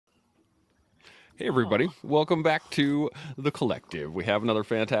Hey, everybody. Oh, Welcome back to The Collective. We have another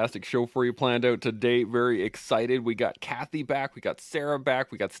fantastic show for you planned out today. Very excited. We got Kathy back. We got Sarah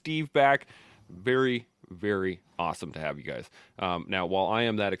back. We got Steve back. Very, very awesome to have you guys. Now, while I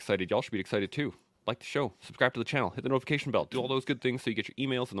am that excited, y'all should be excited too. Like the show, subscribe to the channel, hit the notification bell, do all those good things so you get your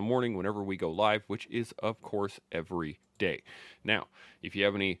emails in the morning whenever we go live, which is, of course, every day. Now, if you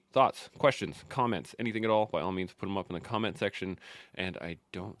have any thoughts, questions, comments, anything at all, by all means, put them up in the comment section. And I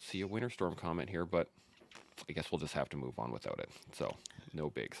don't see a winter storm comment here, but I guess we'll just have to move on without it. So,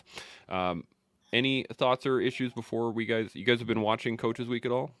 no bigs. Um, any thoughts or issues before you guys have been watching Coaches Week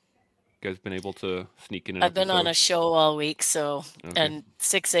at all? You guys been able to sneak in an I've been on episode? a show all week, so Okay. and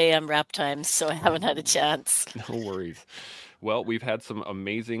 6 a.m. wrap times, so I haven't had a chance. No worries. Well, we've had some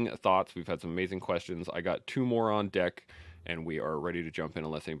amazing thoughts. We've had some amazing questions. I got two more on deck, and we are ready to jump in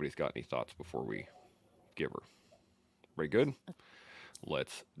unless anybody's got any thoughts before we give her. Very good?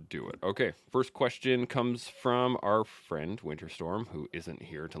 Let's do it. Okay, first question comes from our friend Winterstorm, who isn't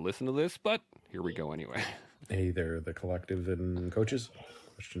here to listen to this, but here we go anyway. Hey there, the collective and coaches.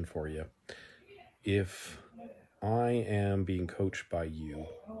 Question for you. If I am being coached by you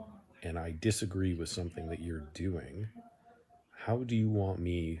and I disagree with something that you're doing, how do you want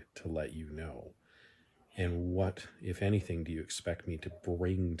me to let you know? And what, if anything, do you expect me to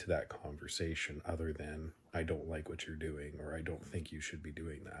bring to that conversation other than I don't like what you're doing or I don't think you should be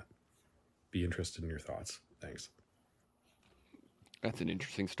doing that? Be interested in your thoughts. Thanks. That's an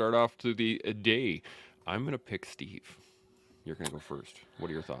interesting start off to the day. I'm going to pick Steve. You're going to go first.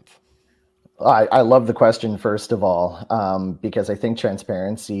 What are your thoughts? I love the question, first of all, because I think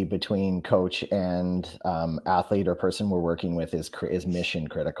transparency between coach and athlete or person we're working with is mission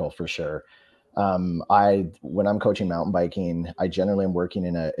critical for sure. When I'm coaching mountain biking, I generally am working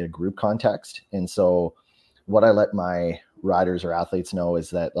in a group context, and so what I let my riders or athletes know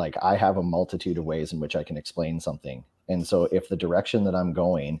is that like I have a multitude of ways in which I can explain something, and so if the direction that I'm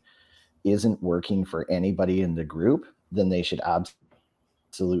going isn't working for anybody in the group, then they should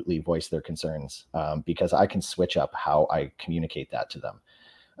absolutely voice their concerns, because I can switch up how I communicate that to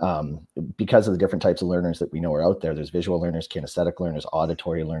them. Because of the different types of learners that we know are out there, there's visual learners, kinesthetic learners,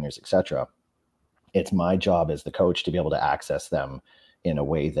 auditory learners, etc. It's my job as the coach to be able to access them in a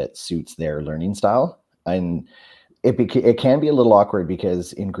way that suits their learning style. And it can be a little awkward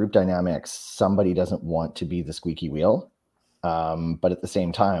because in group dynamics, somebody doesn't want to be the squeaky wheel. But at the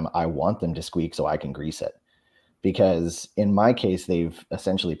same time, I want them to squeak so I can grease it, because in my case, they've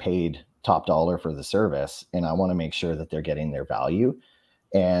essentially paid top dollar for the service, and I want to make sure that they're getting their value.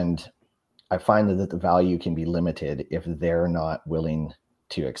 And I find that the value can be limited if they're not willing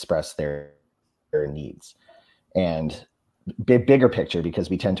to express their needs. And bigger picture,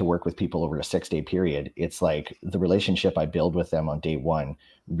 because we tend to work with people over a 6-day period, it's like the relationship I build with them on day one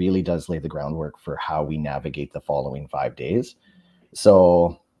really does lay the groundwork for how we navigate the following 5 days.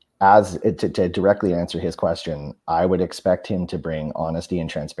 So, to directly answer his question, I would expect him to bring honesty and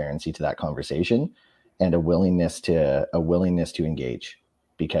transparency to that conversation, and a willingness to engage.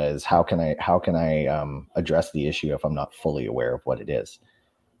 Because how can I address the issue if I'm not fully aware of what it is?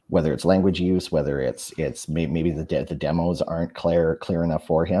 Whether it's language use, whether maybe the demos aren't clear enough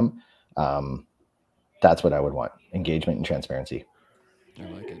for him. Um, that's what I would want: engagement and transparency. I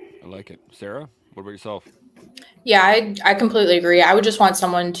like it. I like it. Sarah, what about yourself? Yeah, I completely agree. I would just want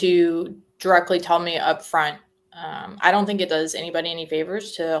someone to directly tell me up front. I don't think it does anybody any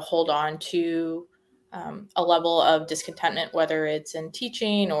favors to hold on to a level of discontentment, whether it's in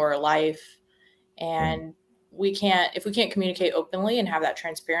teaching or life. And if we can't communicate openly and have that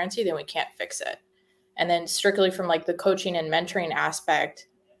transparency, then we can't fix it. And then strictly from like the coaching and mentoring aspect,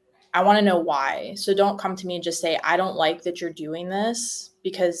 I want to know why. So don't come to me and just say, I don't like that you're doing this,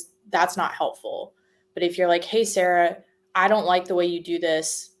 because that's not helpful. But if you're like, hey, Sarah, I don't like the way you do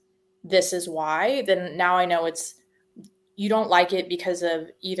this, this is why, then now I know it's you don't like it because of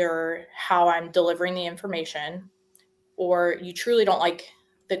either how I'm delivering the information, or you truly don't like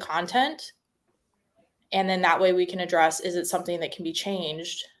the content. And then that way we can address, is it something that can be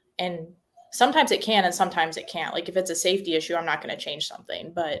changed? And sometimes it can and sometimes it can't. Like if it's a safety issue, I'm not going to change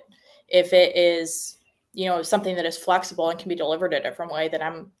something. But if it is, something that is flexible and can be delivered a different way, then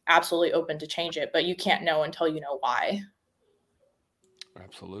I'm absolutely open to change it. But you can't know until you know why.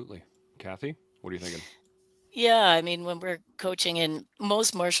 Absolutely. Kathy, what are you thinking? Yeah, I mean, when we're coaching in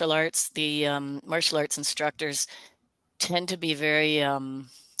most martial arts, the martial arts instructors tend to be very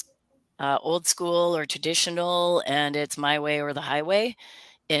old school or traditional, and it's my way or the highway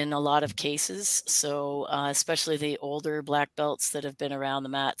in a lot of cases. So, especially the older black belts that have been around the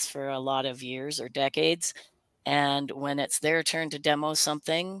mats for a lot of years or decades, And when it's their turn to demo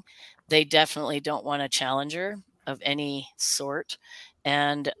something, they definitely don't want a challenger of any sort.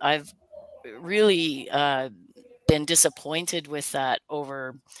 And I've really been disappointed with that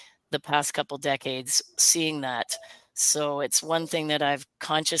over the past couple decades, seeing that. So it's one thing that I've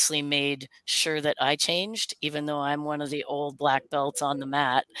consciously made sure that I changed, even though I'm one of the old black belts on the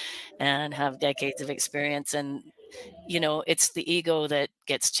mat and have decades of experience. And, it's the ego that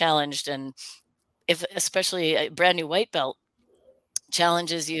gets challenged. And if especially a brand new white belt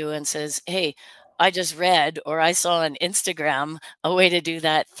challenges you and says, "Hey, I just read or I saw on Instagram a way to do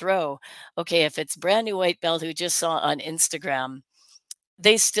that throw." Okay, if it's brand new white belt who just saw on Instagram,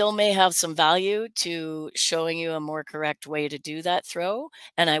 they still may have some value to showing you a more correct way to do that throw.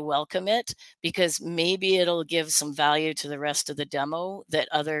 And I welcome it because maybe it'll give some value to the rest of the demo that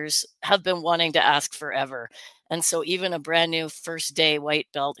others have been wanting to ask forever. And so even a brand new first day white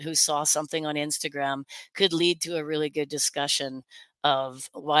belt who saw something on Instagram could lead to a really good discussion of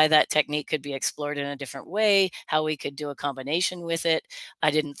why that technique could be explored in a different way, how we could do a combination with it.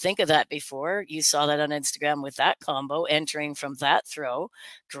 I didn't think of that before. You saw that on Instagram with that combo entering from that throw.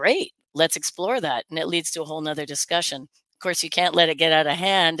 Great. Let's explore that. And it leads to a whole nother discussion. Of course, you can't let it get out of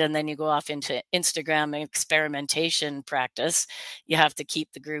hand and then you go off into Instagram experimentation practice. You have to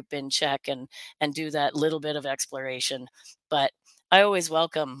keep the group in check and do that little bit of exploration. But I always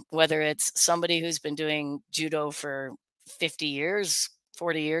welcome whether it's somebody who's been doing judo for 50 years,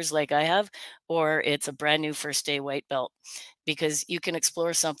 40 years like I have, or it's a brand new first day white belt, because you can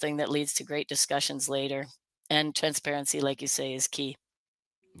explore something that leads to great discussions later. And transparency, like you say, is key.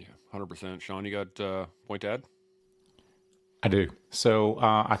 Yeah, 100%. Sean, you got a point to add? I do. So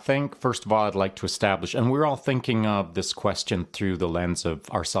I think, first of all, I'd like to establish, and we're all thinking of this question through the lens of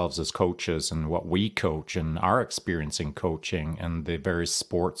ourselves as coaches and what we coach and our experience in coaching and the various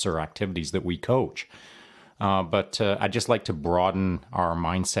sports or activities that we coach. But I'd just like to broaden our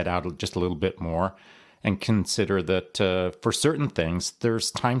mindset out just a little bit more and consider that for certain things,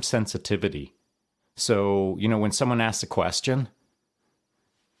 there's time sensitivity. So, when someone asks a question,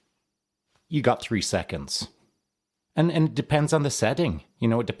 you got 3 seconds. And it depends on the setting.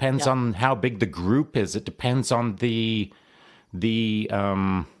 It depends on how big the group is. It depends on the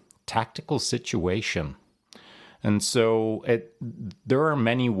tactical situation. And so there are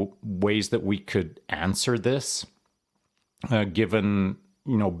many ways that we could answer this, given,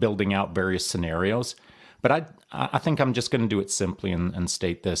 building out various scenarios. But I think I'm just going to do it simply and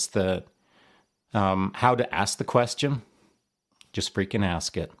state this, that how to ask the question, just freaking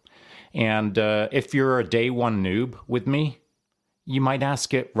ask it. And if you're a day one noob with me, you might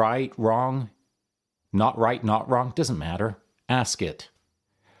ask it right, wrong, not right, not wrong, doesn't matter. Ask it.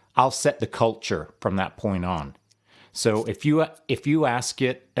 I'll set the culture from that point on. So if you ask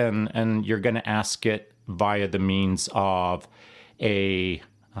it and you're going to ask it via the means of a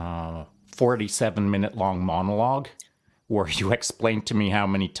 47-minute long monologue where you explain to me how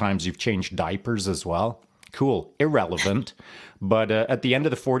many times you've changed diapers as well, cool, irrelevant. But at the end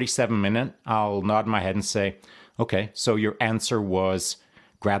of the 47-minute, I'll nod my head and say, okay, so your answer was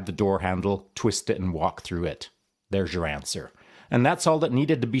grab the door handle, twist it, and walk through it. There's your answer. And that's all that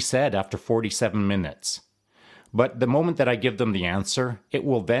needed to be said after 47 minutes. But the moment that I give them the answer, it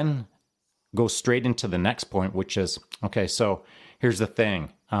will then go straight into the next point, which is, okay, so here's the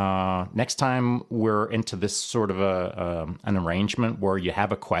thing. Next time we're into this sort of an arrangement where you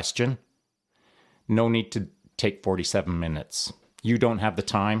have a question, no need to take 47 minutes. You don't have the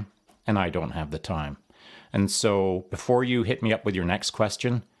time, and I don't have the time. And so before you hit me up with your next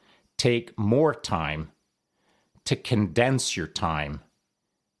question, take more time to condense your time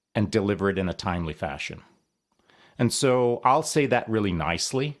and deliver it in a timely fashion. And so I'll say that really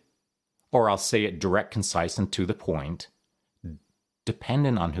nicely, or I'll say it direct, concise, and to the point,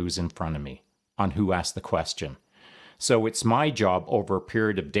 dependent on who's in front of me, on who asked the question. So it's my job over a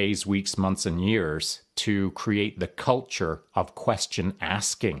period of days, weeks, months, and years to create the culture of question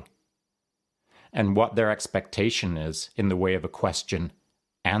asking and what their expectation is in the way of a question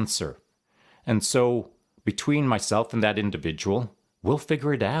answer. And so between myself and that individual, we'll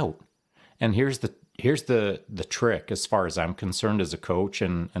figure it out. And here's the trick as far as I'm concerned as a coach,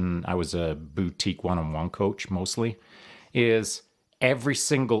 and I was a boutique one-on-one coach mostly, is every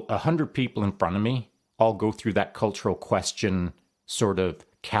single 100 people in front of me all go through that cultural question sort of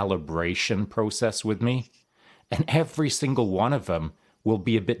calibration process with me, and every single one of them will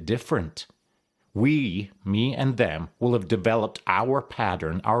be a bit different. We, me and them, will have developed our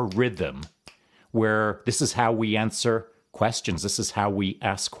pattern, our rhythm, where this is how we answer questions. This is how we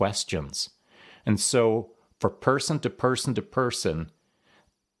ask questions. And so for person to person to person,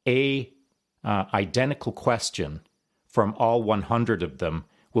 a identical question from all 100 of them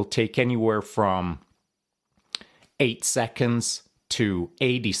will take anywhere from 8 seconds to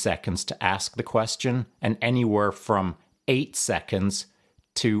 80 seconds to ask the question, and anywhere from 8 seconds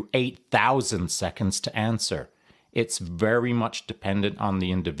to 8,000 seconds to answer. It's very much dependent on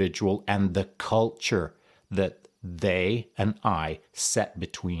the individual and the culture that they and I set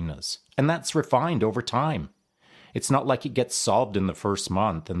between us. And that's refined over time. It's not like it gets solved in the first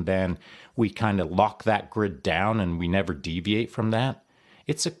month and then we kind of lock that grid down and we never deviate from that.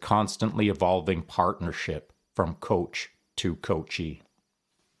 It's a constantly evolving partnership from coach to coachee.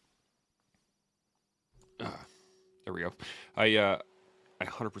 There we go. I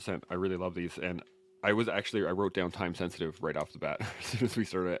 100%, I really love these. And I wrote down time sensitive right off the bat. As soon as we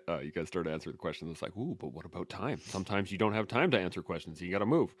started, you guys started answering the questions. It's like, ooh, but what about time? Sometimes you don't have time to answer questions. You got to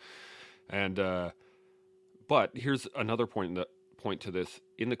move. And, but here's another point to this.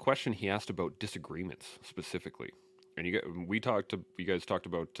 In the question, he asked about disagreements specifically. And you guys talked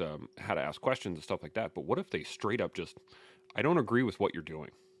about how to ask questions and stuff like that. But what if they straight up just, I don't agree with what you're doing?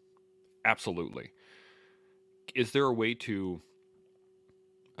 Absolutely. Is there a way to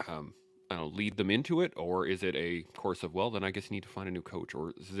lead them into it, or is it a course of, well, then I guess you need to find a new coach,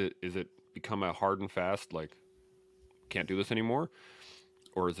 or is it become a hard and fast, like, can't do this anymore,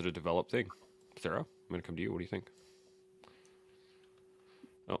 or is it a developed thing? Sarah, I'm going to come to you. What do you think?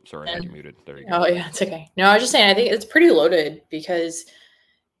 Oh, sorry, I had you muted. There you go. Oh yeah, it's okay. No, I was just saying, I think it's pretty loaded because,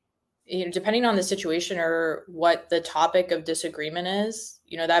 depending on the situation or what the topic of disagreement is,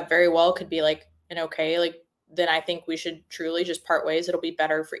 that very well could be like an okay, like, then I think we should truly just part ways. It'll be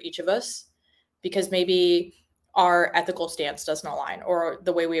better for each of us because maybe our ethical stance doesn't align, or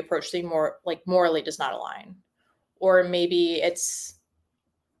the way we approach things morally does not align. Or maybe it's,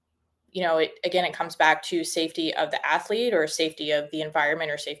 it comes back to safety of the athlete or safety of the environment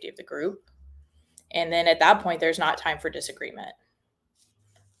or safety of the group. And then at that point, there's not time for disagreement.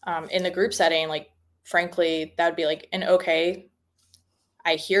 In the group setting, like, frankly, that would be like an okay,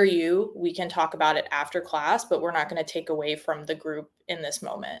 I hear you. We can talk about it after class, but we're not going to take away from the group in this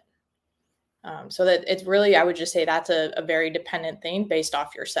moment. So that it's really, I would just say that's a very dependent thing based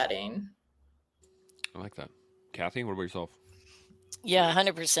off your setting. I like that. Kathy, what about yourself? Yeah,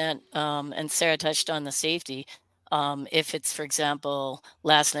 100%. And Sarah touched on the safety. If it's, for example,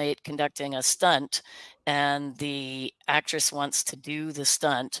 last night conducting a stunt and the actress wants to do the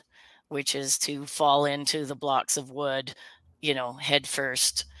stunt, which is to fall into the blocks of wood, head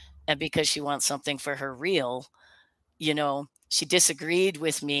first. And because she wants something for her reel, she disagreed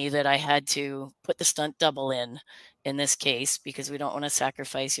with me that I had to put the stunt double in this case, because we don't want to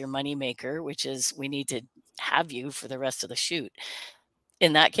sacrifice your moneymaker, which is we need to have you for the rest of the shoot.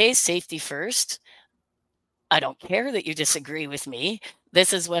 In that case, safety first. I don't care that you disagree with me.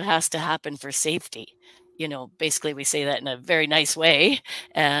 This is what has to happen for safety. Basically we say that in a very nice way.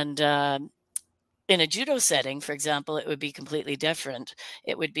 And in a judo setting, for example, it would be completely different.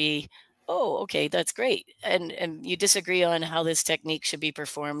 It would be, oh, okay, that's great. And you disagree on how this technique should be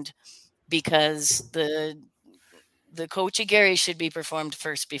performed because the kochi-gari should be performed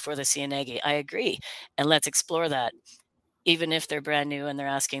first before the seoi-nage. I agree. And let's explore that. Even if they're brand new and they're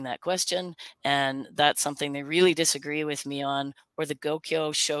asking that question, and that's something they really disagree with me on, or the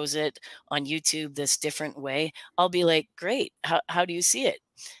Gokyo shows it on YouTube this different way, I'll be like, great, how do you see it?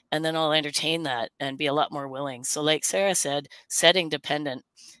 And then I'll entertain that and be a lot more willing. So like Sarah said, setting dependent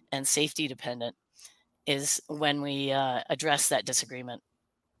and safety dependent is when we address that disagreement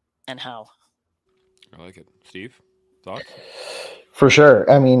and how. I like it. Steve, thoughts? For sure.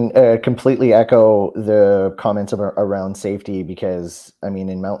 I mean, completely echo the comments around safety, because I mean,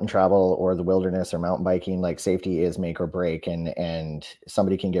 in mountain travel or the wilderness or mountain biking, like, safety is make or break, and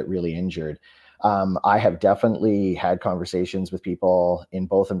somebody can get really injured. I have definitely had conversations with people in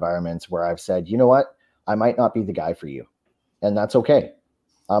both environments where I've said, you know what, I might not be the guy for you. And that's okay.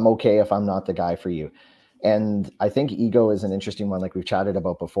 I'm okay if I'm not the guy for you. And I think ego is an interesting one, like we've chatted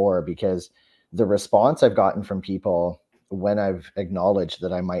about before, because the response I've gotten from people when I've acknowledged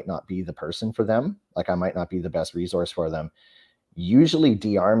that I might not be the person for them, like I might not be the best resource for them, usually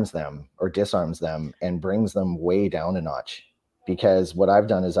de-arms them or disarms them and brings them way down a notch. Because what I've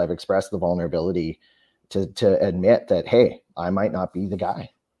done is I've expressed the vulnerability to admit that, hey, I might not be the guy,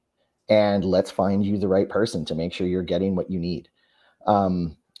 and let's find you the right person to make sure you're getting what you need.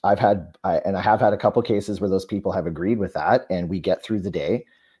 I have had a couple cases where those people have agreed with that, and we get through the day,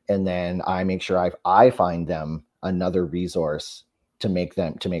 and then I make sure I find them another resource to make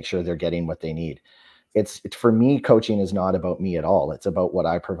sure they're getting what they need. It's for me, coaching is not about me at all. It's about what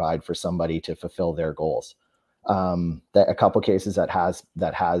I provide for somebody to fulfill their goals. That a couple cases that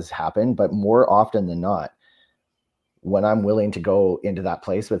has happened, but more often than not, when I'm willing to go into that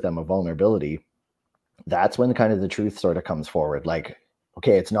place with them of vulnerability, that's when kind of the truth sort of comes forward. Like,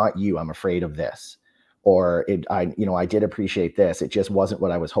 okay, it's not you, I'm afraid of this, or I did appreciate this, it just wasn't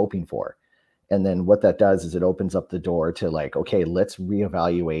what I was hoping for. And then what that does is it opens up the door to like, okay, let's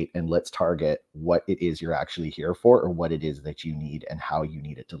reevaluate and let's target what it is you're actually here for, or what it is that you need and how you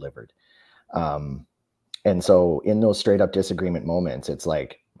need it delivered. And so in those straight up disagreement moments, it's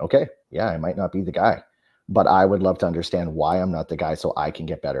like, okay, yeah, I might not be the guy, but I would love to understand why I'm not the guy so I can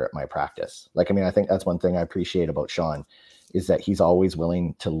get better at my practice. Like, I mean, I think that's one thing I appreciate about Sean, is that he's always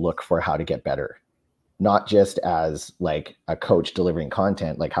willing to look for how to get better. Not just as like a coach delivering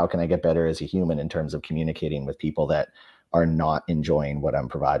content, like how can I get better as a human in terms of communicating with people that are not enjoying what I'm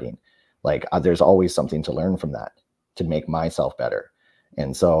providing? Like there's always something to learn from that to make myself better.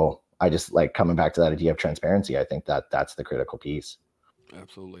 And so I just like coming back to that idea of transparency. I think that that's the critical piece.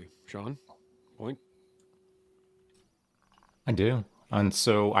 Absolutely. Sean, point? I do. And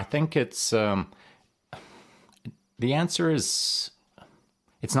so I think it's, the answer is,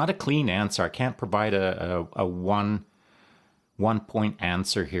 it's not a clean answer. I can't provide a one point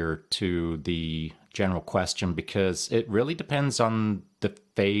answer here to the general question, because it really depends on the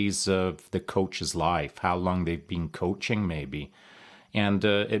phase of the coach's life, how long they've been coaching maybe. And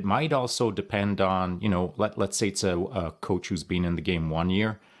it might also depend on, let's say it's a coach who's been in the game 1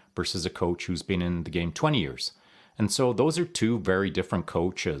 year versus a coach who's been in the game 20 years. And so those are two very different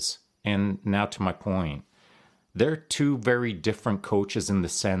coaches. And now to my point, they're two very different coaches in the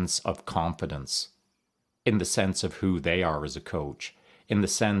sense of confidence, in the sense of who they are as a coach, in the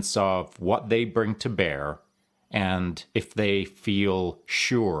sense of what they bring to bear, and if they feel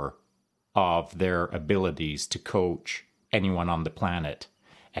sure of their abilities to coach anyone on the planet,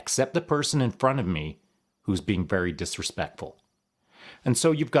 except the person in front of me who's being very disrespectful. And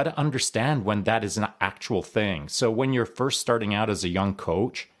so you've got to understand when that is an actual thing. So when you're first starting out as a young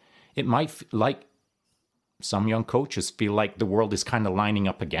coach, it might like some young coaches feel like the world is kind of lining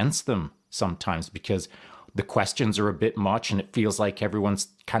up against them sometimes because the questions are a bit much and it feels like everyone's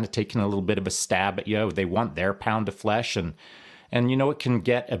kind of taking a little bit of a stab at you. They want their pound of flesh and it can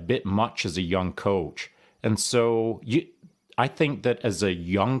get a bit much as a young coach. And so I think that as a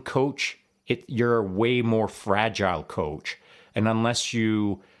young coach, you're a way more fragile coach. And unless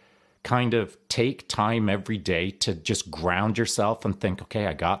you kind of take time every day to just ground yourself and think, okay,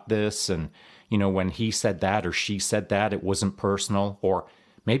 I got this. And, when he said that or she said that, it wasn't personal, or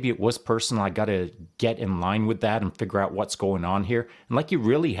maybe it was personal. I got to get in line with that and figure out what's going on here. And like, you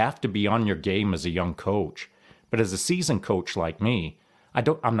really have to be on your game as a young coach. But as a seasoned coach like me,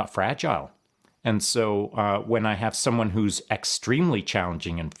 I'm not fragile. And so when I have someone who's extremely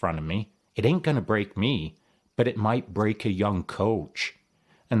challenging in front of me, it ain't going to break me, but it might break a young coach.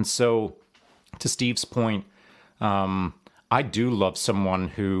 And so to Steve's point, I do love someone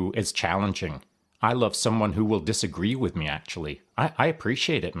who is challenging. I love someone who will disagree with me, actually. I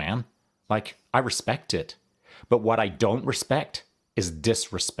appreciate it, man. Like, I respect it. But what I don't respect is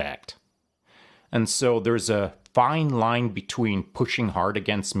disrespect. And so there's a fine line between pushing hard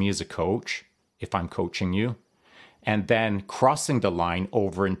against me as a coach, if I'm coaching you, and then crossing the line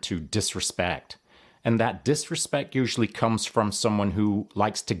over into disrespect. And that disrespect usually comes from someone who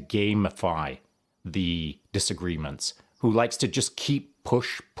likes to gamify the disagreements, who likes to just keep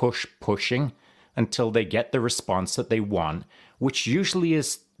pushing until they get the response that they want, which usually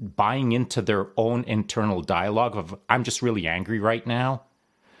is buying into their own internal dialogue of, I'm just really angry right now.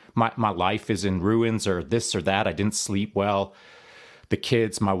 My life is in ruins, or this or that. I didn't sleep well. The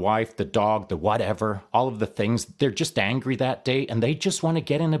kids, my wife, the dog, the whatever, all of the things, they're just angry that day and they just want to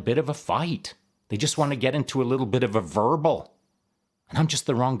get in a bit of a fight. They just want to get into a little bit of a verbal. And I'm just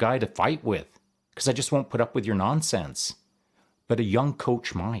the wrong guy to fight with because I just won't put up with your nonsense. But a young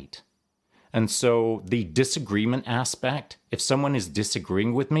coach might. And so the disagreement aspect, if someone is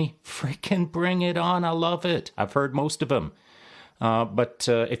disagreeing with me, freaking bring it on. I love it. I've heard most of them. But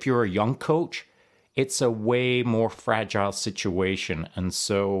if you're a young coach, it's a way more fragile situation. And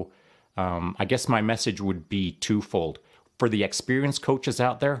so I guess my message would be twofold. For the experienced coaches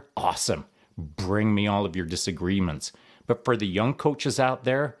out there, awesome. Bring me all of your disagreements. But for the young coaches out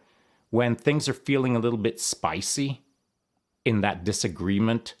there, when things are feeling a little bit spicy in that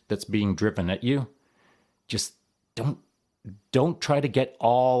disagreement that's being driven at you, just don't try to get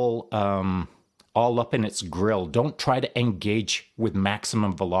all up in its grill. Don't try to engage with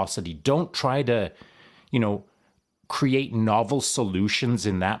maximum velocity. Don't try to, create novel solutions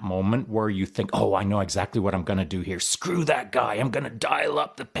in that moment where you think, oh, I know exactly what I'm going to do here. Screw that guy. I'm going to dial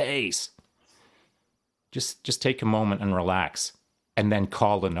up the pace. just take a moment and relax, and then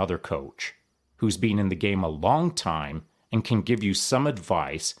call another coach who's been in the game a long time and can give you some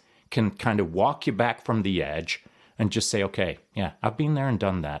advice, can kind of walk you back from the edge and just say, okay, yeah, I've been there and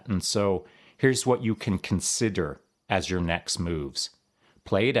done that. And so here's what you can consider as your next moves.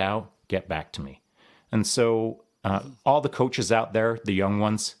 Play it out, get back to me. And so all the coaches out there, the young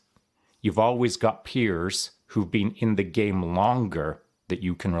ones, you've always got peers who've been in the game longer that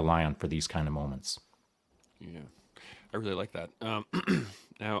you can rely on for these kind of moments. Yeah, I really like that.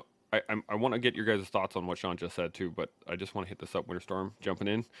 Now, I want to get your guys' thoughts on what Sean just said too, but I just want to hit this up. Winterstorm jumping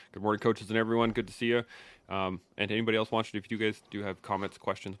in. Good morning, coaches and everyone. Good to see you. And anybody else watching, if you guys do have comments,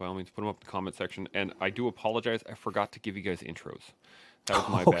 questions, by all means, put them up in the comment section. And I do apologize. I forgot to give you guys intros. That was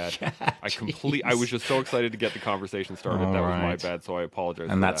my bad. Yeah, I was just so excited to get the conversation started. That was my bad, so I apologize.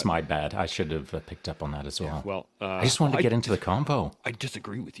 And that's my bad. I should have picked up on that as well. Yeah, well, I just wanted to get into the combo. I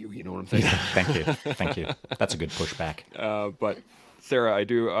disagree with you. You know what I'm saying? Thank you. That's a good pushback. But Sarah, I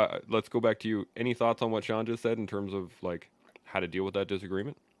do. Let's go back to you. Any thoughts on what Sean just said in terms of like how to deal with that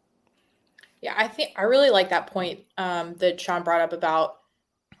disagreement? Yeah, I really like that point that Sean brought up about,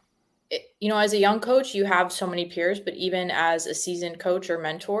 you know, as a young coach, you have so many peers, but even as a seasoned coach or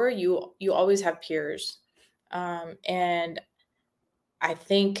mentor, you always have peers. And I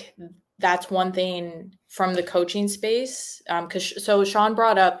think that's one thing from the coaching space. So Sean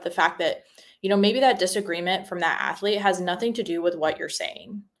brought up the fact that, you know, maybe that disagreement from that athlete has nothing to do with what you're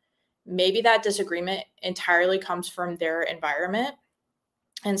saying. Maybe that disagreement entirely comes from their environment.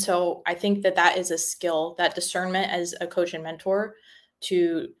 And so I think that is a skill, that discernment as a coach and mentor,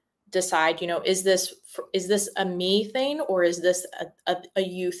 to decide, you know, is this a me thing or is this a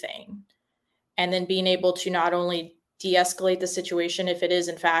you thing? And then being able to not only de-escalate the situation if it is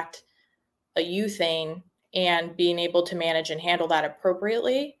in fact a you thing, and being able to manage and handle that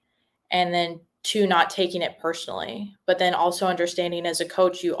appropriately, and then to not taking it personally. But then also understanding as a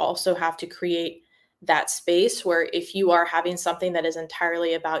coach, you also have to create that space where if you are having something that is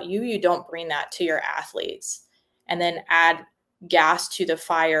entirely about you, you don't bring that to your athletes and then add gas to the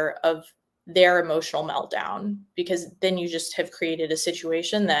fire of their emotional meltdown, because then you just have created a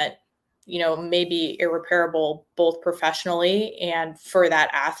situation that, you know, may be irreparable both professionally and for that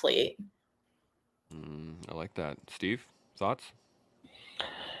athlete. I like that. Steve, thoughts?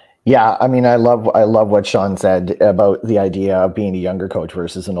 Yeah, I mean, I love what Sean said about the idea of being a younger coach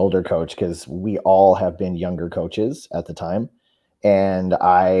versus an older coach, because we all have been younger coaches at the time. And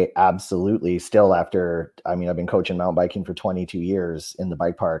I absolutely still, I've been coaching mountain biking for 22 years in the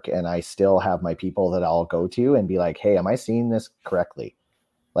bike park, and I still have my people that I'll go to and be like, hey, am I seeing this correctly?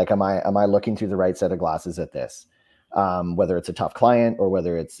 Like, am I looking through the right set of glasses at this? Whether it's a tough client or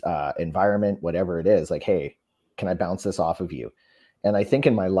whether it's environment, whatever it is, like, hey, can I bounce this off of you? And I think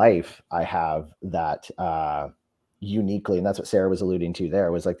in my life, I have that uniquely, and that's what Sarah was alluding to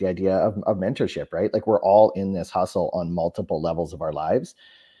there, was like the idea of mentorship, right? Like, we're all in this hustle on multiple levels of our lives.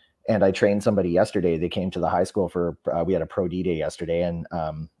 And I trained somebody yesterday. They came to the high school for, we had a pro D day yesterday, and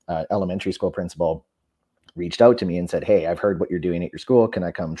elementary school principal reached out to me and said, hey, I've heard what you're doing at your school. Can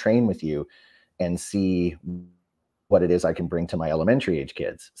I come train with you and see what it is I can bring to my elementary age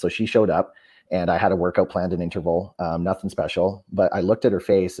kids? So she showed up, and I had a workout planned, an interval, nothing special, but I looked at her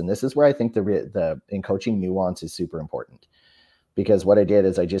face, and this is where I think the in coaching nuance is super important, because what I did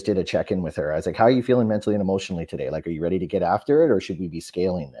is I just did a check-in with her. I was like, how are you feeling mentally and emotionally today? Like, are you ready to get after it, or should we be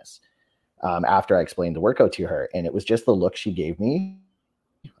scaling this? After I explained the workout to her, and it was just the look she gave me.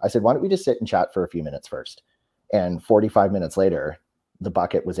 I said, why don't we just sit and chat for a few minutes first? And 45 minutes later, the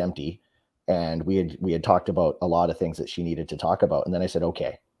bucket was empty, and we had talked about a lot of things that she needed to talk about. And then I said,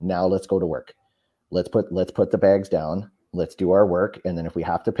 okay, now let's go to work. Let's put the bags down. Let's do our work. And then if we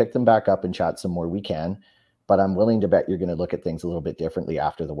have to pick them back up and chat some more, we can. But I'm willing to bet you're going to look at things a little bit differently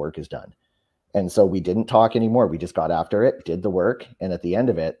after the work is done. And so we didn't talk anymore. We just got after it, did the work. And at the end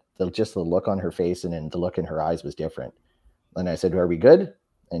of it, the look on her face and then the look in her eyes was different. And I said, are we good?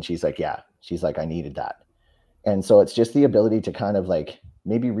 And she's like, yeah. She's like, I needed that. And so it's just the ability to kind of like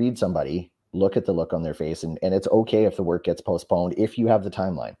maybe read somebody, look at the look on their face. And it's okay if the work gets postponed, if you have the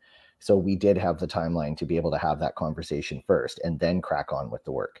timeline. So we did have the timeline to be able to have that conversation first and then crack on with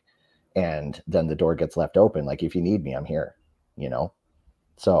the work. And then the door gets left open. Like, if you need me, I'm here, you know?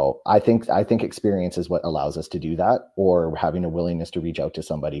 So I think experience is what allows us to do that, or having a willingness to reach out to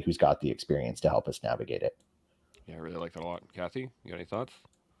somebody who's got the experience to help us navigate it. Yeah, I really like that a lot. Kathy, you got any thoughts?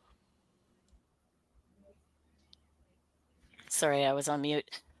 Sorry, I was on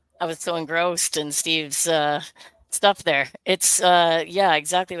mute. I was so engrossed in Steve's stuff there. It's yeah,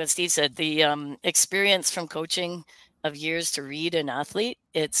 exactly what Steve said. The experience from coaching of years to read an athlete.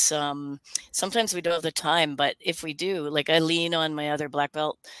 It's sometimes we don't have the time, but if we do, like I lean on my other black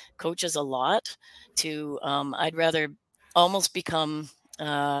belt coaches a lot to I'd rather almost become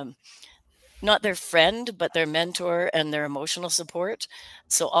not their friend, but their mentor and their emotional support.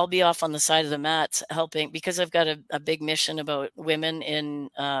 So I'll be off on the side of the mat helping, because I've got a big mission about women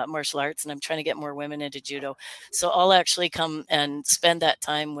in martial arts, and I'm trying to get more women into judo. So I'll actually come and spend that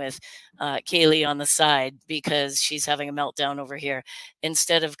time with Kaylee on the side because she's having a meltdown over here,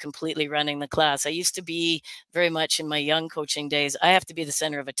 instead of completely running the class. I used to be very much in my young coaching days, I have to be the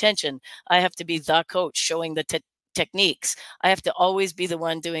center of attention. I have to be the coach showing the techniques. I have to always be the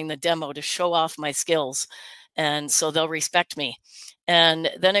one doing the demo to show off my skills. And so they'll respect me. And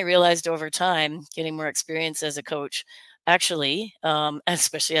then I realized over time, getting more experience as a coach, actually,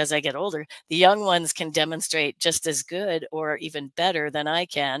 especially as I get older, the young ones can demonstrate just as good or even better than I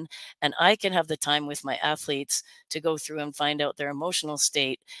can. And I can have the time with my athletes to go through and find out their emotional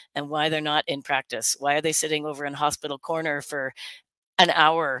state and why they're not in practice. Why are they sitting over in hospital corner for an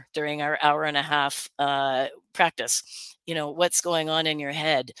hour during our hour and a half practice? You know, what's going on in your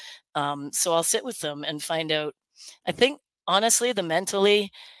head? So I'll sit with them and find out. I think honestly, the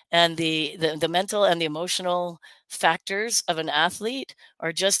mentally and the mental and the emotional factors of an athlete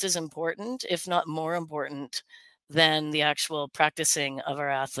are just as important, if not more important, than the actual practicing of our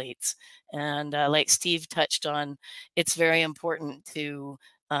athletes. And like Steve touched on, it's very important to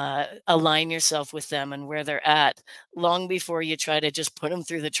align yourself with them and where they're at long before you try to just put them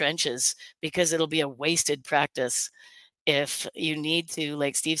through the trenches, because it'll be a wasted practice. If you need to,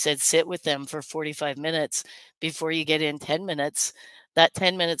 like Steve said, sit with them for 45 minutes before you get in 10 minutes, that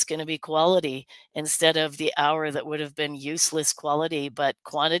 10 minutes going to be quality instead of the hour that would have been useless quality, but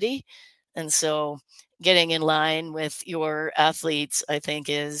quantity. And so getting in line with your athletes, I think,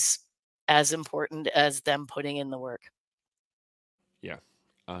 is as important as them putting in the work. Yeah,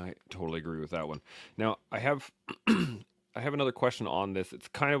 I totally agree with that one. Now, I have I have another question on this. It's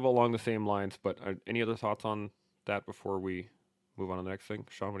kind of along the same lines, but any other thoughts on that before we move on to the next thing?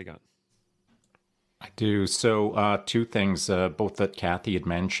 Sean, what do you got? I do. So two things, both that Kathy had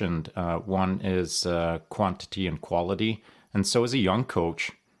mentioned. One is quantity and quality. And so as a young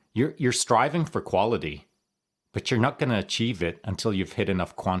coach, you're striving for quality, but you're not going to achieve it until you've hit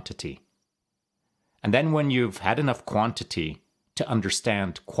enough quantity. And then when you've had enough quantity to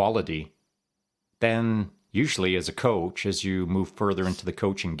understand quality, then usually as a coach, as you move further into the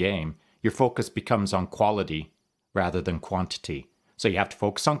coaching game, your focus becomes on quality rather than quantity. So you have to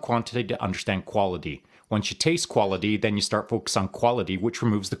focus on quantity to understand quality. Once you taste quality, then you start focus on quality, which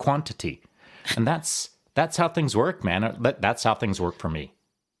removes the quantity. And that's how things work, man. That's how things work for me.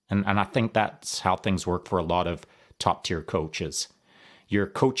 And I think that's how things work for a lot of top-tier coaches. You're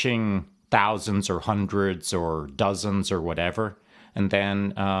coaching thousands or hundreds or dozens or whatever. And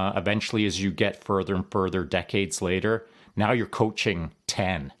then eventually, as you get further and further, decades later, now you're coaching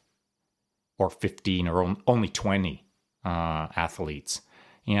 10 or 15 or only 20 athletes.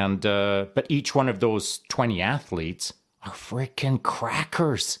 And but each one of those 20 athletes are freaking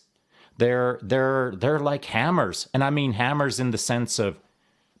crackers. They're like hammers. And I mean hammers in the sense of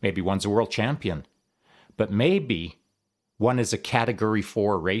maybe one's a world champion, but maybe one is a category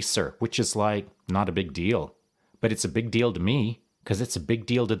 4 racer, which is like not a big deal. But it's a big deal to me because it's a big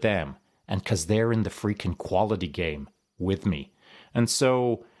deal to them and because they're in the freaking quality game with me. And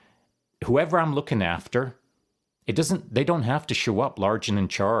so whoever I'm looking after, they don't have to show up large and in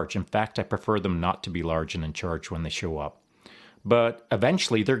charge. In fact, I prefer them not to be large and in charge when they show up. But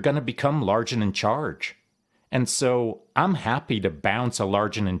eventually they're going to become large and in charge. And so I'm happy to bounce a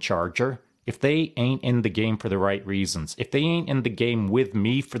large and in charger if they ain't in the game for the right reasons. If they ain't in the game with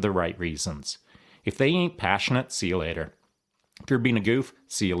me for the right reasons. If they ain't passionate, see you later. If you're being a goof,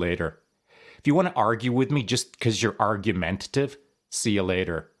 see you later. If you want to argue with me just because you're argumentative, see you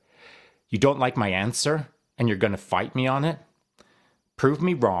later. You don't like my answer and you're going to fight me on it? Prove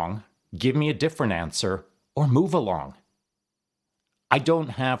me wrong, give me a different answer, or move along. I don't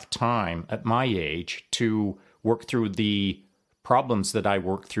have time at my age to work through the problems that I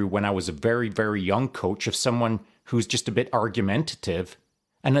worked through when I was a very, very young coach of someone who's just a bit argumentative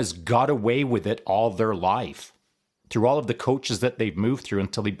and has got away with it all their life. Through all of the coaches that they've moved through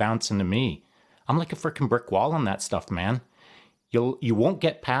until they bounce into me. I'm like a freaking brick wall on that stuff, man. You won't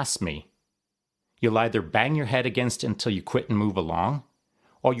get past me. You'll either bang your head against it until you quit and move along,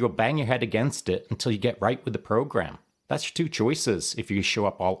 or you'll bang your head against it until you get right with the program. That's your two choices if you show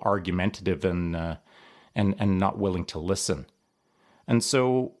up all argumentative and not willing to listen. And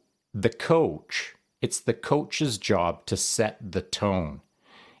so it's the coach's job to set the tone.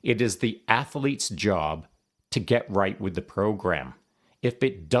 It is the athlete's job to get right with the program. If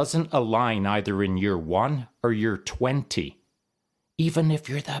it doesn't align either in year 1 or year 20, even if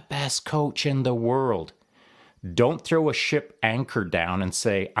you're the best coach in the world, don't throw a ship anchor down and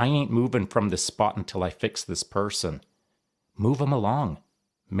say, I ain't moving from this spot until I fix this person. Move them along.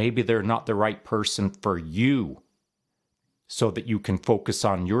 Maybe they're not the right person for you, so that you can focus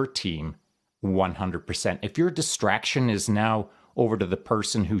on your team 100%. If your distraction is now over to the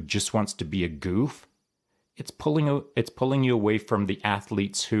person who just wants to be a goof, it's pulling you away from the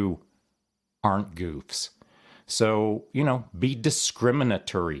athletes who aren't goofs. So, be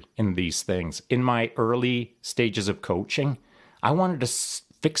discriminatory in these things. In my early stages of coaching, I wanted to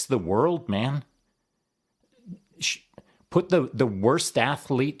fix the world, man. Put the worst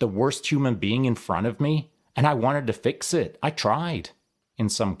athlete, the worst human being in front of me, and I wanted to fix it. I tried in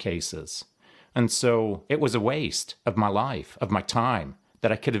some cases. And so it was a waste of my life, of my time,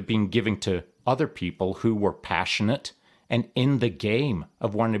 that I could have been giving to other people who were passionate and in the game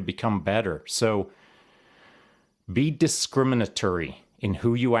of wanting to become better. So be discriminatory in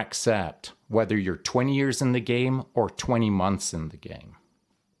who you accept, whether you're 20 years in the game or 20 months in the game.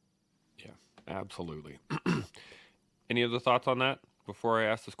 Yeah, absolutely. Any other thoughts on that before I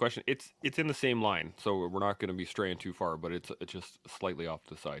ask this question? It's in the same line, so we're not going to be straying too far, but it's just slightly off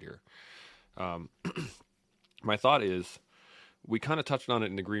to the side here. My thought is, we kind of touched on it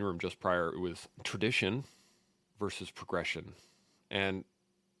in the green room just prior. It was tradition versus progression. And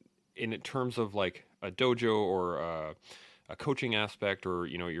in terms of like a dojo or a coaching aspect, or,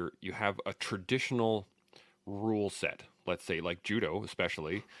 you have a traditional rule set, let's say like judo,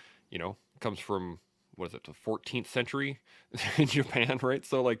 especially, comes from, what is it, the 14th century in Japan, right?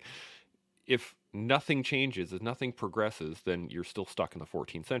 So like, if nothing changes, if nothing progresses, then you're still stuck in the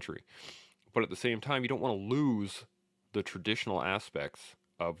 14th century. But at the same time, you don't want to lose the traditional aspects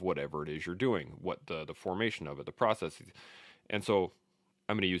of whatever it is you're doing, what the formation of it, the processes. And so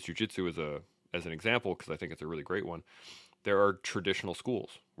I'm going to use jiu-jitsu as an example, because I think it's a really great one. There are traditional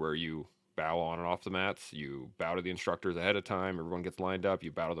schools where you bow on and off the mats, you bow to the instructors ahead of time, everyone gets lined up,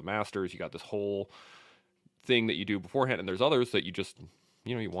 you bow to the masters, you got this whole thing that you do beforehand. And there's others that you just,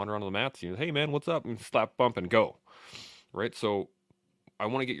 you wander onto the mats, hey man, what's up? And slap, bump, and go. Right? So I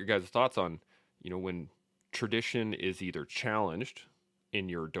want to get your guys' thoughts on, when tradition is either challenged in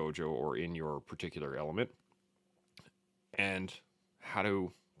your dojo or in your particular element, and how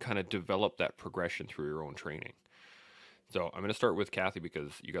to kind of develop that progression through your own training. So I'm going to start with Kathy,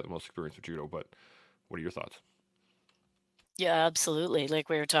 because you got the most experience with judo, but what are your thoughts? Yeah, absolutely. Like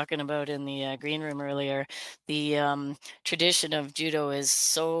we were talking about in the green room earlier, the tradition of judo is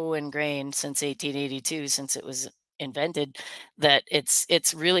so ingrained since 1882, since it was invented, that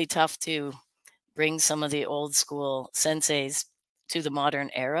it's really tough to bring some of the old school senseis to the modern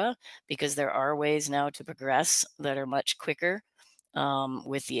era, because there are ways now to progress that are much quicker,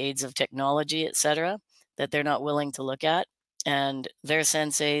 with the aids of technology, etc., that they're not willing to look at. And their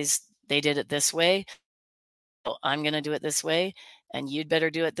senseis, they did it this way. So I'm going to do it this way, and you'd better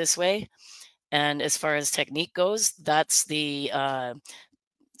do it this way. And as far as technique goes, that's the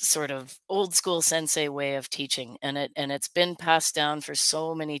sort of old school sensei way of teaching, and it's been passed down for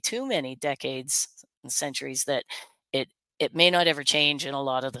too many decades and centuries that it may not ever change in a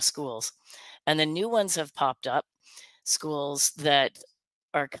lot of the schools. And the new ones have popped up, schools that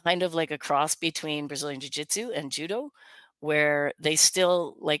are kind of like a cross between Brazilian Jiu-Jitsu and Judo, where they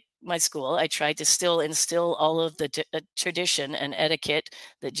still, like my school, I tried to still instill all of the tradition and etiquette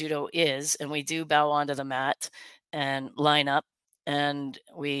that Judo is, and we do bow onto the mat and line up, and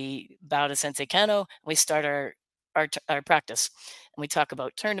we bow to Sensei Kano. We start our practice, and we talk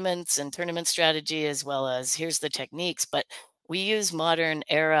about tournaments and tournament strategy, as well as here's the techniques. But we use modern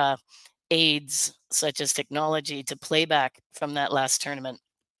era aids such as technology to play back from that last tournament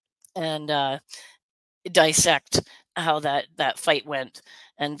and dissect how that fight went.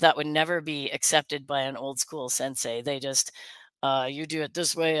 And that would never be accepted by an old school sensei. They just you do it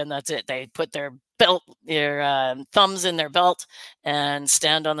this way and that's it. They put their thumbs in their belt and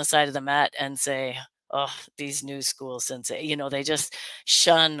stand on the side of the mat and say, oh, these new school sensei, they just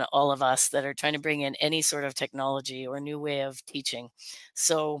shun all of us that are trying to bring in any sort of technology or new way of teaching.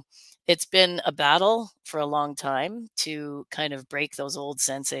 So it's been a battle for a long time to kind of break those old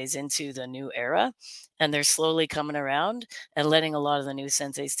senseis into the new era. And they're slowly coming around and letting a lot of the new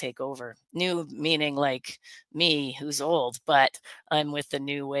senseis take over. New meaning like me, who's old, but I'm with the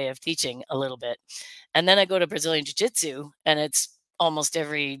new way of teaching a little bit. And then I go to Brazilian Jiu-Jitsu, and it's almost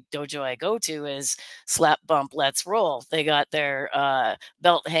every dojo I go to is slap, bump, let's roll. They got their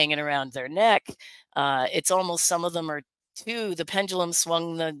belt hanging around their neck. It's almost, some of them are Two, the pendulum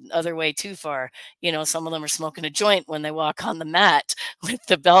swung the other way too far. Some of them are smoking a joint when they walk on the mat with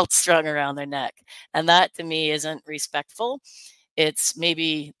the belt strung around their neck. And that to me isn't respectful. It's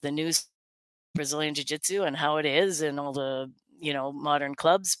maybe the new Brazilian Jiu-Jitsu and how it is in all the, modern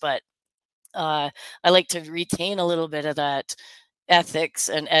clubs. But I like to retain a little bit of that ethics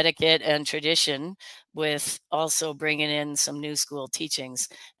and etiquette and tradition with also bringing in some new school teachings.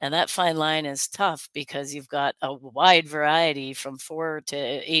 And that fine line is tough because you've got a wide variety from 4 to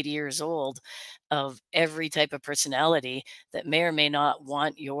 80 years old of every type of personality that may or may not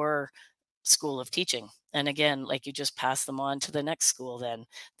want your school of teaching. And again, like, you just pass them on to the next school, then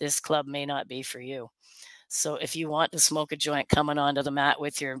this club may not be for you. So if you want to smoke a joint coming onto the mat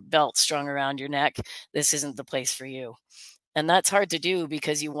with your belt strung around your neck, this isn't the place for you. And that's hard to do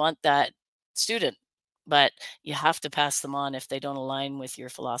because you want that student, but you have to pass them on if they don't align with your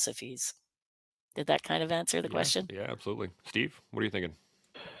philosophies. Did that kind of answer the question? Yeah, absolutely. Steve, what are you thinking?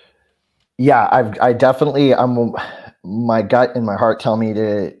 Yeah, I definitely, my gut and my heart tell me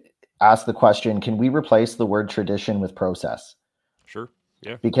to ask the question, can we replace the word tradition with process? Sure.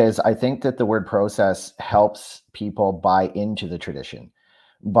 Yeah. Because I think that the word process helps people buy into the tradition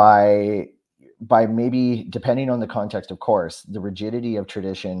by maybe, depending on the context, of course, the rigidity of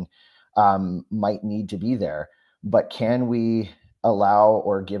tradition might need to be there, but can we allow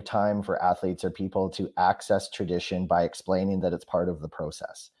or give time for athletes or people to access tradition by explaining that it's part of the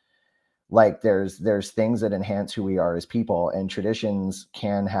process? Like, there's things that enhance who we are as people, and traditions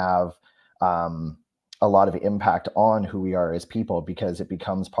can have a lot of impact on who we are as people because it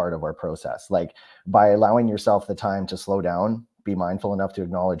becomes part of our process. Like, by allowing yourself the time to slow down, be mindful enough to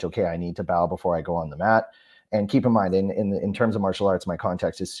acknowledge, okay, I need to bow before I go on the mat. And keep in mind, in terms of martial arts, my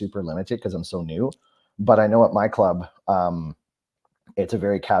context is super limited because I'm so new. But I know at my club, it's a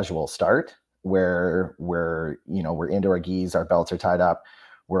very casual start where we're into our gis, our belts are tied up,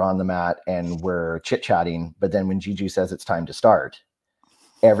 we're on the mat, and we're chit-chatting. But then when Juju says it's time to start,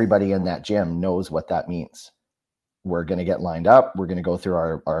 everybody in that gym knows what that means. We're going to get lined up. We're going to go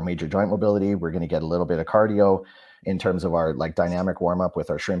through our major joint mobility. We're going to get a little bit of cardio in terms of our dynamic warm-up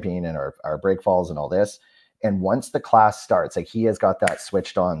with our shrimping and our break falls and all this. And once the class starts, he has got that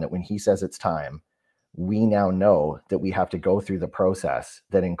switched on that when he says it's time, we now know that we have to go through the process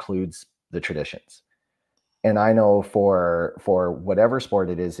that includes the traditions. And I know for whatever sport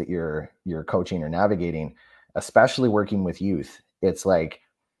it is that you're coaching or navigating, especially working with youth, it's like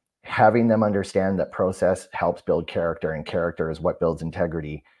having them understand that process helps build character, and character is what builds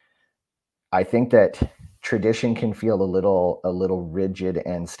integrity. I think that tradition can feel a little rigid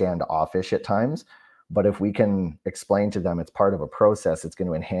and standoffish at times, but if we can explain to them it's part of a process, it's going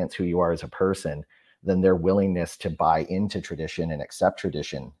to enhance who you are as a person, then their willingness to buy into tradition and accept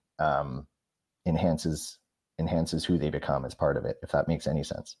tradition enhances who they become as part of it, if that makes any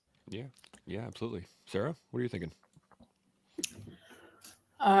sense. Yeah, absolutely. Sarah, what are you thinking?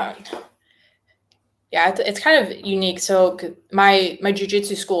 Yeah, it's kind of unique. So my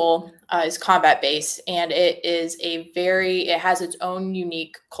jiu-jitsu school is combat based, and it has its own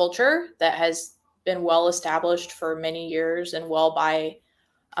unique culture that has been well established for many years and well by,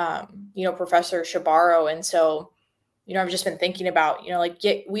 Professor Shabaro. And so, I've just been thinking about,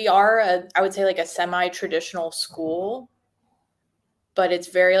 we are I would say a semi-traditional school, but it's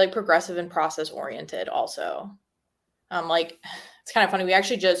very progressive and process oriented also. It's kind of funny. We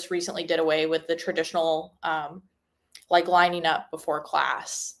actually just recently did away with the traditional, lining up before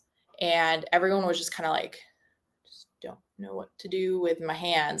class, and everyone was just kind of just don't know what to do with my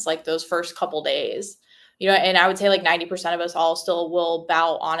hands, those first couple days, and I would say 90% of us all still will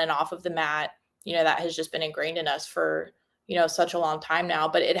bow on and off of the mat. That has just been ingrained in us for, such a long time now,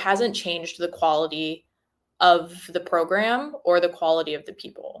 but it hasn't changed the quality of the program or the quality of the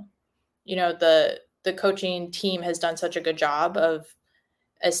people. The coaching team has done such a good job of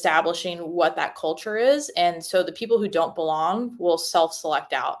establishing what that culture is. And so the people who don't belong will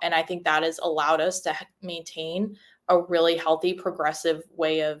self-select out. And I think that has allowed us to maintain a really healthy, progressive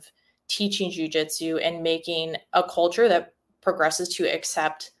way of teaching jiu-jitsu and making a culture that progresses to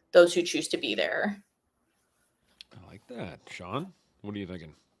accept those who choose to be there. I like that. Sean, what are you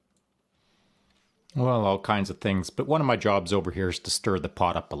thinking? Well, all kinds of things, but one of my jobs over here is to stir the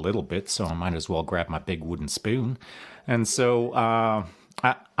pot up a little bit, so I might as well grab my big wooden spoon. And so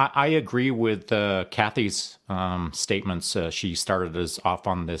I agree with Kathy's statements. She started us off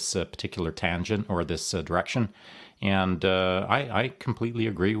on this particular tangent or this direction, and I completely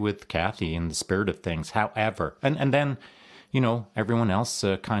agree with Kathy in the spirit of things. However, and then, everyone else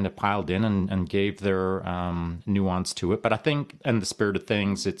kind of piled in and gave their nuance to it. But I think in the spirit of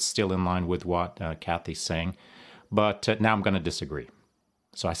things, it's still in line with what Kathy's saying. but now I'm going to disagree.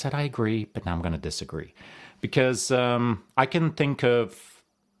 So I said I agree, but now I'm going to disagree. Because I can think of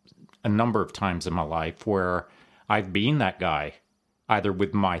a number of times in my life where I've been that guy, either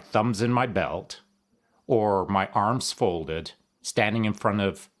with my thumbs in my belt or my arms folded, standing in front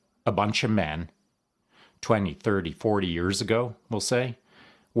of a bunch of men 20, 30, 40 years ago, we'll say,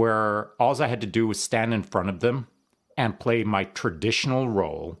 where all I had to do was stand in front of them and play my traditional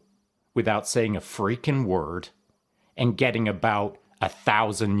role without saying a freaking word and getting about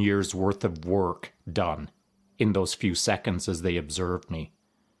 1,000 years worth of work done in those few seconds as they observed me.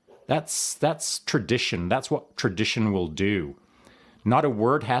 That's tradition. That's what tradition will do. Not a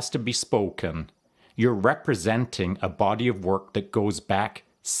word has to be spoken. You're representing a body of work that goes back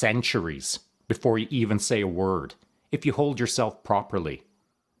centuries before you even say a word. If you hold yourself properly,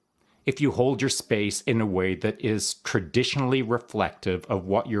 if you hold your space in a way that is traditionally reflective of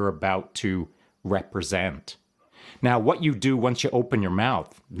what you're about to represent. Now, what you do once you open your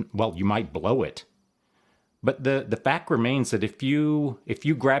mouth, well, you might blow it. But the fact remains that if you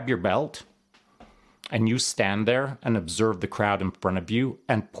grab your belt and you stand there and observe the crowd in front of you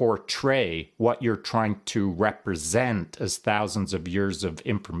and portray what you're trying to represent as thousands of years of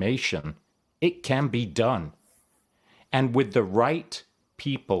information, it can be done. And with the right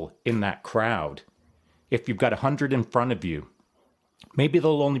people in that crowd, if you've got 100 in front of you, maybe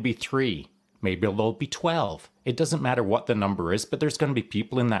there'll only be 3, maybe there'll be 12. It doesn't matter what the number is, but there's going to be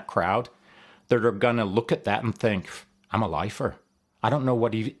people in that crowd that are going to look at that and think, I'm a lifer. I don't know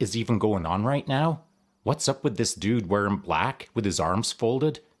what is even going on right now. What's up with this dude wearing black with his arms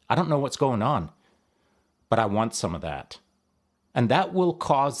folded? I don't know what's going on, but I want some of that. And that will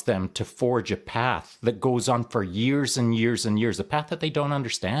cause them to forge a path that goes on for years and years and years, a path that they don't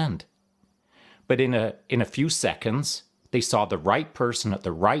understand. But in a few seconds, they saw the right person at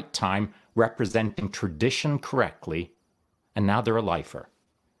the right time representing tradition correctly, and now they're a lifer.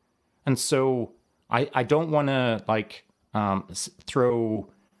 And so I don't want to throw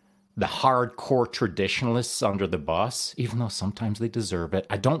the hardcore traditionalists under the bus, even though sometimes they deserve it.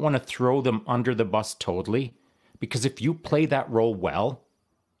 I don't want to throw them under the bus totally, because if you play that role well,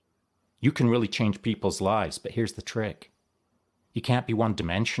 you can really change people's lives. But here's the trick. You can't be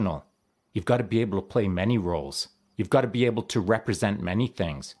one-dimensional. You've got to be able to play many roles. You've got to be able to represent many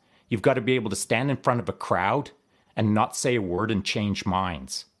things. You've got to be able to stand in front of a crowd and not say a word and change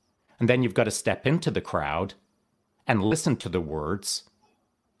minds. And then you've got to step into the crowd and listen to the words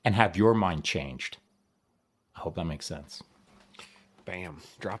and have your mind changed. I hope that makes sense. Bam.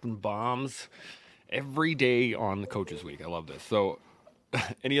 Dropping bombs every day on the Coaches Week. I love this. So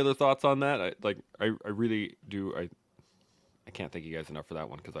any other thoughts on that? I really do. I can't thank you guys enough for that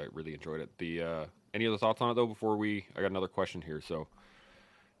one because I really enjoyed it. Any other thoughts on it though before I got another question here. So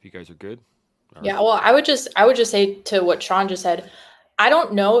if you guys are good. Yeah, well, I would just say to what Sean just said, I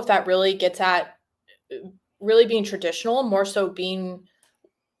don't know if that really gets at really being traditional, more so being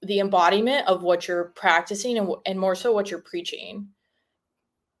the embodiment of what you're practicing and more so what you're preaching.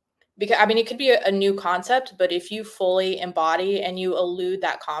 Because, I mean, it could be a new concept, but if you fully embody and you allude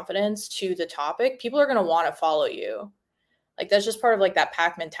that confidence to the topic, people are going to want to follow you. Like, that's just part of like that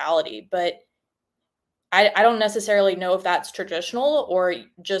pack mentality. But I don't necessarily know if that's traditional or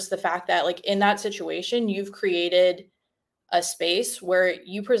just the fact that like in that situation, you've created a space where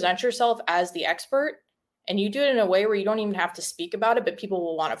you present yourself as the expert and you do it in a way where you don't even have to speak about it, but people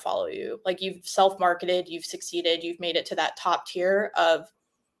will want to follow you. Like you've self-marketed, you've succeeded, you've made it to that top tier of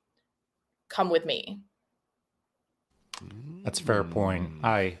come with me. That's a fair point.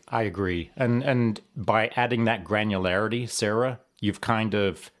 I agree. And by adding that granularity, Sarah, you've cleaned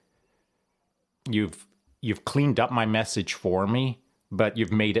up my message for me, but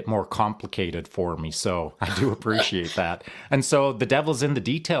you've made it more complicated for me. So I do appreciate that. And so the devil's in the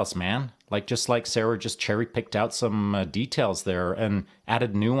details, man. Like just like Sarah just cherry picked out some details there and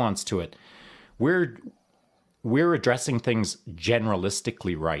added nuance to it. We're addressing things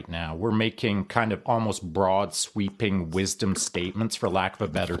generalistically right now. We're making kind of almost broad sweeping wisdom statements, for lack of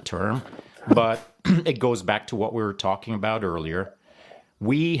a better term. But it goes back to what we were talking about earlier.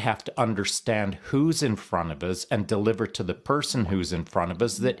 We have to understand who's in front of us and deliver to the person who's in front of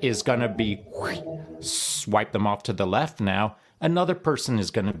us that is going to be, swipe them off to the left now. Another person is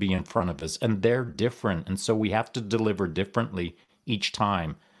going to be in front of us and they're different. And so we have to deliver differently each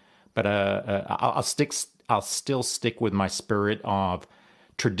time. But I'll still stick with my spirit of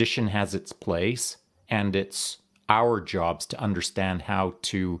tradition has its place and it's our jobs to understand how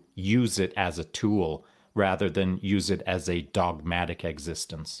to use it as a tool rather than use it as a dogmatic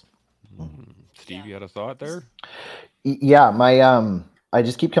existence. Steve, you had a thought there? Yeah, I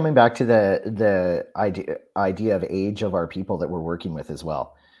just keep coming back to the idea of age of our people that we're working with as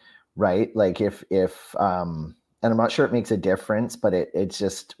well, right? Like if and I'm not sure it makes a difference, but it's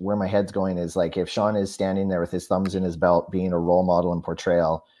just where my head's going is like if Sean is standing there with his thumbs in his belt, being a role model and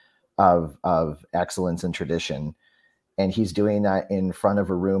portrayal of excellence and tradition, and he's doing that in front of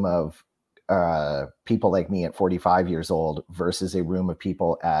a room of people like me at 45 years old versus a room of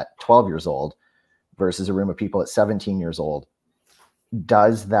people at 12 years old versus a room of people at 17 years old.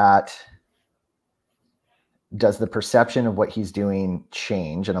 Does the perception of what he's doing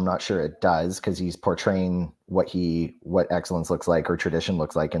change? And I'm not sure it does, because he's portraying what excellence looks like or tradition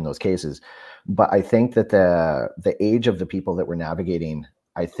looks like in those cases. But I think that the age of the people that we're navigating,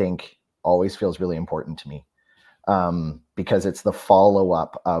 I think, always feels really important to me, because it's the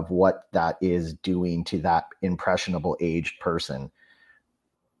follow-up of what that is doing to that impressionable aged person.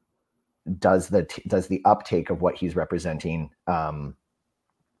 Does the uptake of what he's representing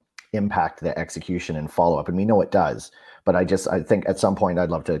impact the execution and follow-up? And we know it does, but I think at some point I'd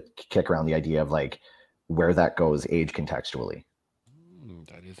love to kick around the idea of like where that goes age contextually.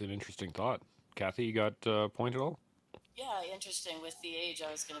 That is an interesting thought. Kathy, you got a point at all? Yeah, interesting. With the age,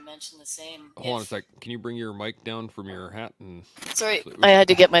 I was going to mention the same. Hold on a sec. Can you bring your mic down from your hat? Sorry, I had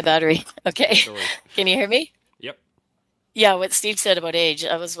to get my battery. Okay. Can you hear me? Yep. Yeah, what Steve said about age,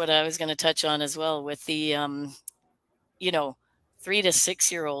 that was what I was going to touch on as well with the, 3 to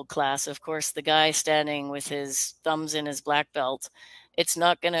 6 year old class. Of course, the guy standing with his thumbs in his black belt, it's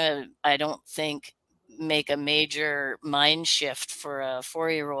not going to, I don't think, make a major mind shift for a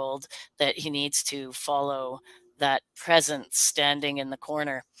 4-year-old that he needs to follow that presence standing in the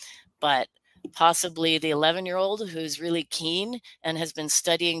corner. But possibly the 11-year-old who's really keen and has been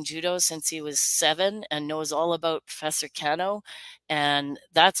studying judo since he was 7 and knows all about Professor Kano. And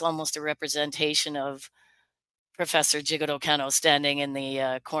that's almost a representation of Professor Jigoro Kano standing in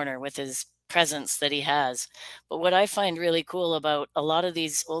the corner with his presence that he has. But what I find really cool about a lot of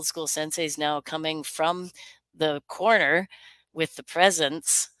these old school senseis now coming from the corner with the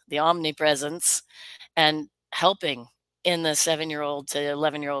presence, the omnipresence, and helping in the 7-year-old to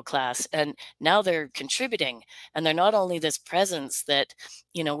 11-year-old class. And now they're contributing, and they're not only this presence that,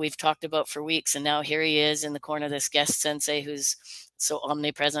 we've talked about for weeks, and now here he is in the corner, this guest sensei who's so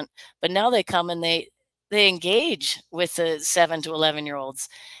omnipresent, but now they come and they engage with the 7 to 11-year-olds.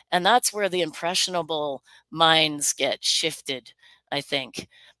 And that's where the impressionable minds get shifted, I think,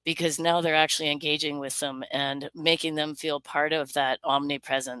 because now they're actually engaging with them and making them feel part of that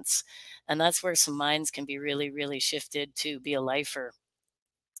omnipresence. And that's where some minds can be really, really shifted to be a lifer.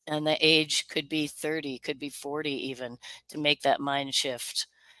 And the age could be 30, could be 40 even, to make that mind shift.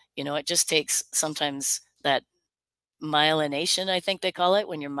 It just takes sometimes that myelination, I think they call it,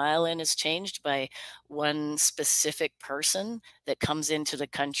 when your myelin is changed by one specific person that comes into the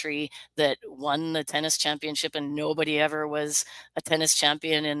country that won the tennis championship, and nobody ever was a tennis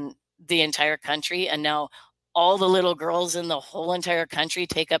champion in the entire country. And now all the little girls in the whole entire country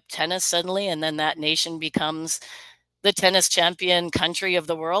take up tennis suddenly, and then that nation becomes the tennis champion country of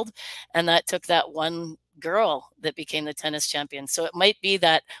the world. And that took that one girl that became the tennis champion. So it might be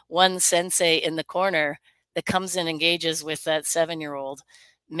that one sensei in the corner that comes and engages with that 7-year-old,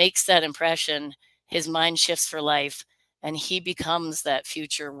 makes that impression, his mind shifts for life, and he becomes that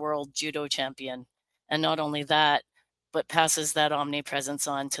future world judo champion. And not only that, but passes that omnipresence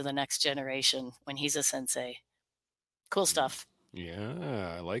on to the next generation when he's a sensei. Cool stuff.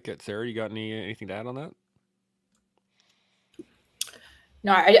 Yeah, I like it. Sarah, you got anything to add on that?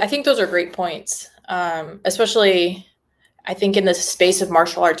 No, I think those are great points, especially I think in the space of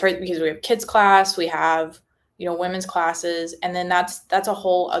martial arts, right? Because we have kids class, we have, women's classes, and then that's a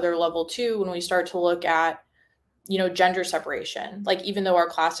whole other level too when we start to look at, gender separation. Like even though our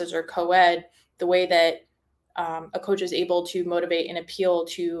classes are co-ed, the way that a coach is able to motivate and appeal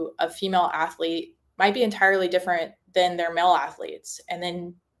to a female athlete might be entirely different than their male athletes. And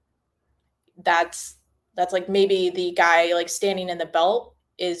then that's like maybe the guy like standing in the belt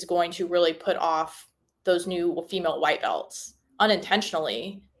is going to really put off those new female white belts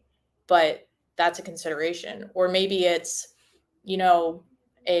unintentionally, but that's a consideration. Or maybe it's,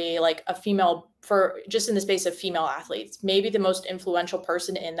 a female, for just in the space of female athletes, maybe the most influential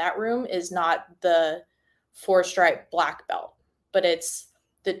person in that room is not the 4-stripe black belt, but it's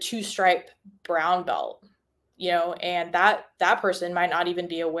the 2-stripe brown belt, and that person might not even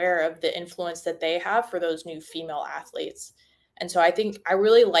be aware of the influence that they have for those new female athletes. And so I think I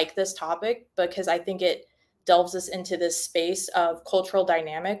really like this topic because I think it delves us into this space of cultural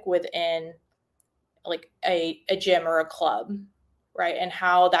dynamic within like a gym or a club, right? And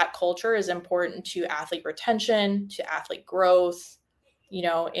how that culture is important to athlete retention, to athlete growth,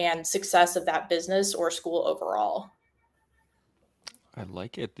 and success of that business or school overall. I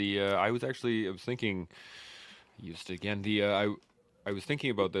like it. I was thinking, I was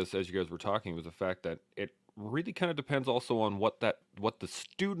thinking about this as you guys were talking, was the fact that it really kind of depends also on what the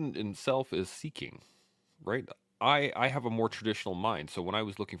student himself is seeking, right? I have a more traditional mind. So when I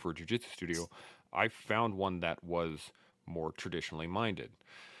was looking for a jiu-jitsu studio, I found one that was more traditionally minded.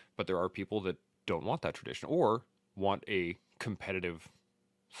 But there are people that don't want that tradition or want a competitive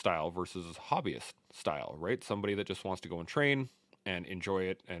style versus hobbyist style, right? Somebody that just wants to go and train and enjoy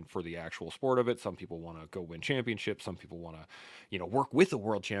it and for the actual sport of it. Some people want to go win championships. Some people want to, work with a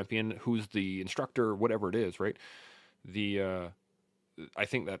world champion who's the instructor, whatever it is, right? I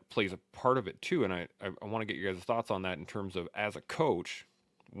think that plays a part of it too. And I want to get your guys' thoughts on that in terms of, as a coach,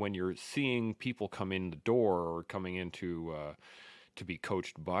 when you're seeing people come in the door or coming into to be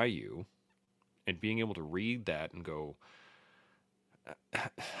coached by you, and being able to read that and go,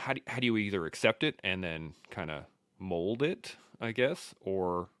 how do you either accept it and then kind of mold it, I guess,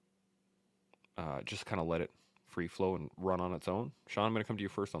 or just kind of let it free flow and run on its own? Sean, I'm going to come to you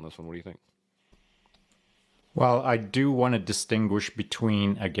first on this one. What do you think? Well, I do want to distinguish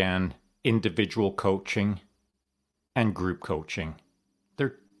between, again, individual coaching and group coaching.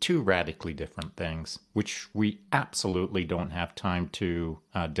 They're two radically different things, which we absolutely don't have time to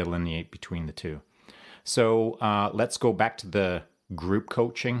delineate between the two. So let's go back to the group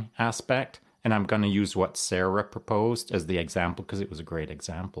coaching aspect, and I'm going to use what Sarah proposed as the example because it was a great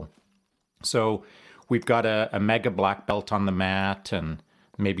example. So we've got a mega black belt on the mat, and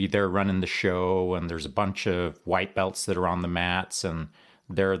maybe they're running the show, and there's a bunch of white belts that are on the mats, and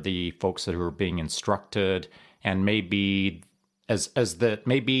they're the folks that are being instructed, and maybe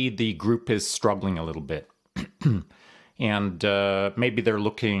maybe the group is struggling a little bit, and maybe they're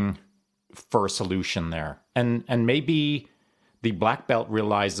looking for a solution there, and maybe the black belt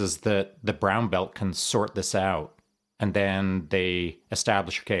realizes that the brown belt can sort this out, and then they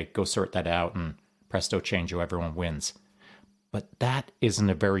establish, okay, go sort that out, and presto changeo, everyone wins. But that isn't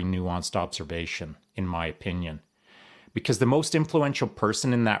a very nuanced observation, in my opinion, because the most influential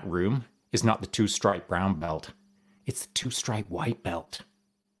person in that room is not the two-stripe brown belt. It's the two-stripe white belt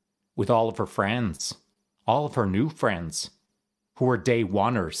with all of her friends, all of her new friends who are day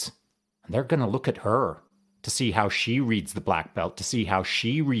oneers. And they're going to look at her to see how she reads the black belt, to see how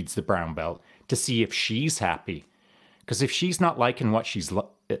she reads the brown belt, to see if she's happy. Because if she's not liking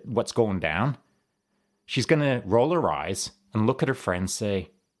what's going down, she's going to roll her eyes and look at her friend and say,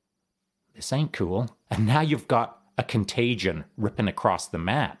 this ain't cool. And now you've got a contagion ripping across the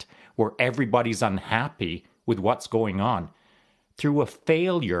mat where everybody's unhappy with what's going on through a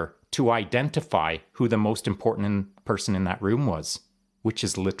failure to identify who the most important person in that room was, which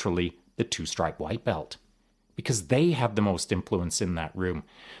is literally the two-stripe white belt, because they have the most influence in that room.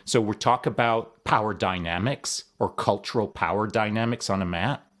 So we talk about power dynamics or cultural power dynamics on a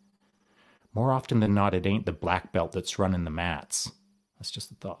mat. More often than not, it ain't the black belt that's running the mats. That's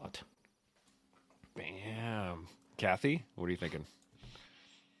just a thought. Bam. Kathy, what are you thinking?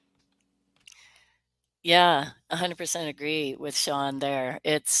 Yeah, 100% agree with Sean there.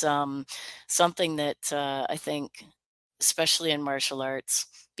 It's something that I think, especially in martial arts,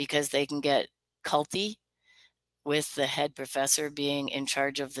 because they can get culty with the head professor being in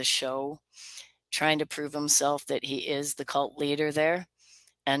charge of the show, trying to prove himself that he is the cult leader there,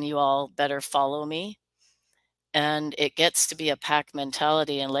 and you all better follow me. And it gets to be a pack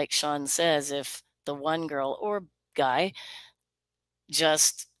mentality. And like Sean says, if the one girl or guy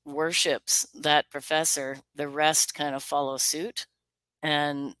just worships that professor, the rest kind of follow suit,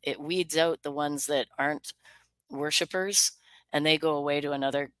 and it weeds out the ones that aren't worshipers, and they go away to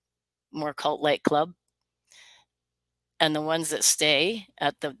another more cult-like club. And the ones that stay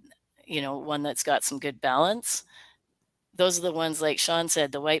at the one that's got some good balance, those are the ones, like Sean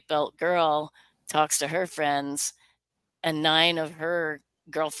said, the white belt girl talks to her friends, and 9 of her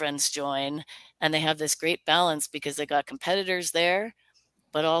girlfriends join, and they have this great balance because they got competitors there,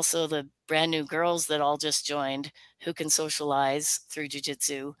 but also the brand new girls that all just joined who can socialize through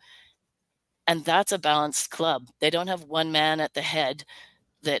jiu-jitsu. And that's a balanced club. They don't have one man at the head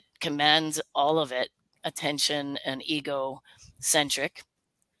that commands all of it, attention and ego centric.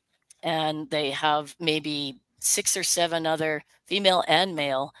 And they have maybe 6 or 7 other female and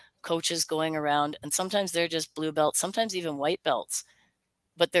male coaches going around. And sometimes they're just blue belts, sometimes even white belts,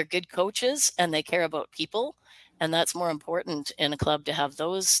 but they're good coaches and they care about people. And that's more important in a club, to have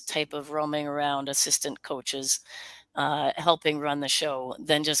those type of roaming around assistant coaches helping run the show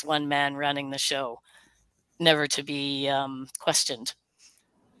than just one man running the show, never to be questioned.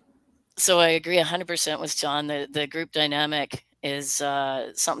 So I agree 100% with John. The group dynamic is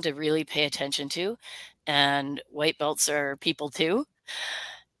something to really pay attention to. And white belts are people too.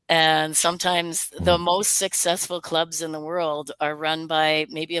 And sometimes the most successful clubs in the world are run by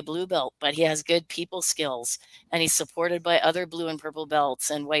maybe a blue belt, but he has good people skills, and he's supported by other blue and purple belts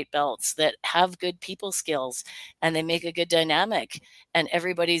and white belts that have good people skills, and they make a good dynamic, and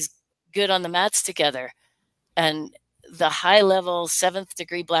everybody's good on the mats together. And the high level 7th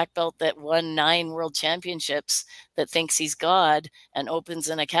degree black belt that won 9 world championships, that thinks he's God and opens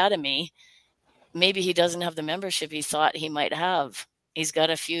an academy, maybe he doesn't have the membership he thought he might have. He's got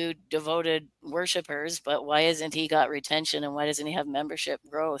a few devoted worshipers, but why isn't he got retention, and why doesn't he have membership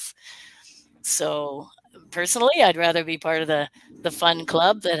growth? So personally, I'd rather be part of the fun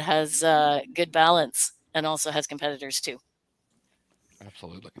club that has good balance and also has competitors too.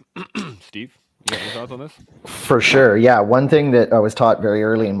 Absolutely. Steve, you have any thoughts on this? For sure. Yeah. One thing that I was taught very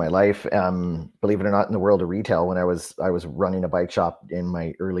early in my life, believe it or not, in the world of retail, when I was running a bike shop in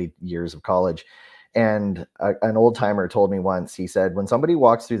my early years of college. And an old timer told me once, he said, when somebody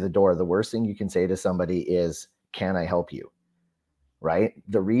walks through the door, the worst thing you can say to somebody is, can I help you? Right?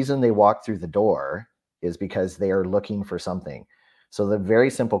 The reason they walk through the door is because they are looking for something. So the very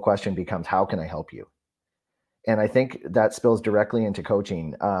simple question becomes, how can I help you? And I think that spills directly into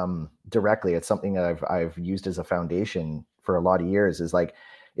coaching. Directly, it's something that I've used as a foundation for a lot of years, is like,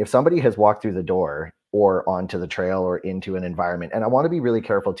 if somebody has walked through the door or onto the trail or into an environment, and I want to be really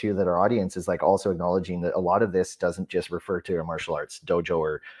careful too that our audience is like also acknowledging that a lot of this doesn't just refer to a martial arts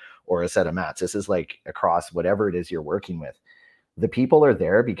dojo or a set of mats. This is like across whatever it is you're working with. The people are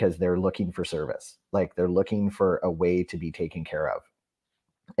there because they're looking for service. Like, they're looking for a way to be taken care of.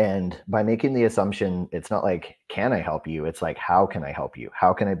 And by making the assumption, it's not like, can I help you? It's like, how can I help you?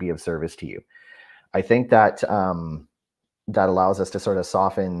 How can I be of service to you? I think that that allows us to sort of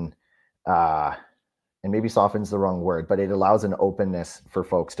soften, and maybe soften's the wrong word, but it allows an openness for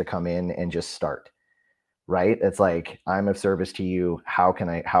folks to come in and just start, right? It's like, I'm of service to you. How can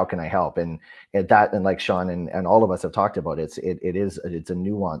I help? And that, and like Sean and all of us have talked about, it's a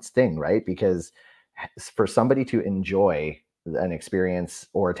nuanced thing, right? Because for somebody to enjoy an experience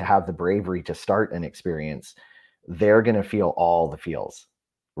or to have the bravery to start an experience, they're going to feel all the feels,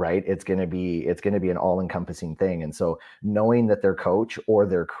 right? It's going to be an all-encompassing thing. And so knowing that their coach or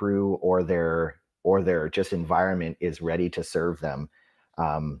their crew or their just environment is ready to serve them,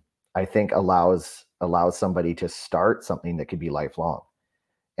 I think allows somebody to start something that could be lifelong.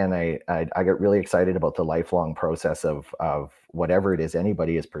 And I get really excited about the lifelong process of whatever it is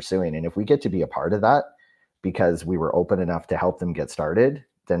anybody is pursuing. And if we get to be a part of that because we were open enough to help them get started,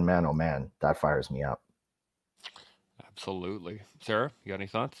 then man, oh man, that fires me up. Absolutely. Sarah, you got any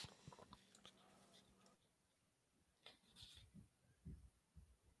thoughts?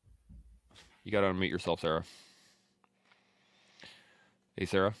 You got to unmute yourself, Sarah. Hey,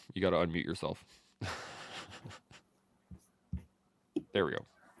 Sarah, you got to unmute yourself. There we go.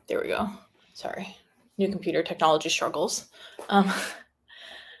 There we go. Sorry. New computer technology struggles.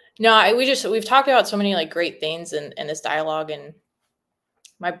 No, we've talked about so many like great things in this dialogue, and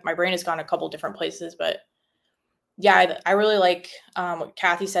my brain has gone a couple different places, but yeah, I really like what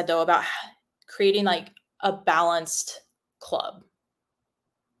Kathy said though about creating like a balanced club,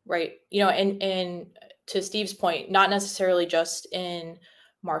 right? You know, and to Steve's point, not necessarily just in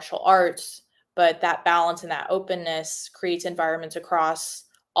martial arts, but that balance and that openness creates environments across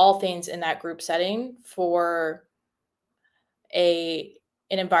all things in that group setting for an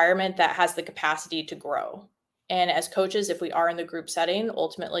environment that has the capacity to grow. And as coaches, if we are in the group setting,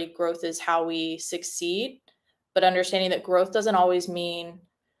 ultimately growth is how we succeed. But understanding that growth doesn't always mean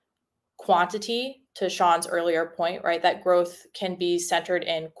quantity, to Sean's earlier point, right? That growth can be centered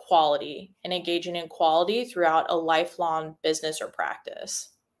in quality and engaging in quality throughout a lifelong business or practice.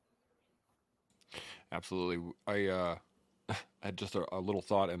 Absolutely. I had just a little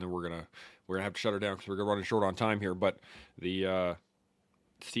thought, and then we're gonna have to shut her down because we're running short on time here. But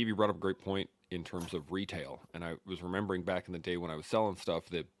Steve, you brought up a great point in terms of retail, and I was remembering back in the day when I was selling stuff,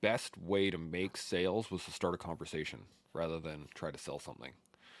 the best way to make sales was to start a conversation rather than try to sell something.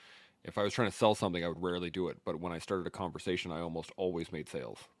 If I was trying to sell something, I would rarely do it. But when I started a conversation, I almost always made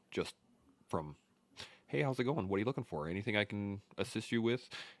sales just from, hey, how's it going? What are you looking for? Anything I can assist you with?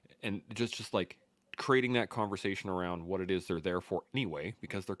 And just like creating that conversation around what it is they're there for anyway,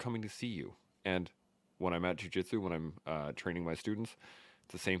 because they're coming to see you. And when I'm at jiu-jitsu, when I'm training my students,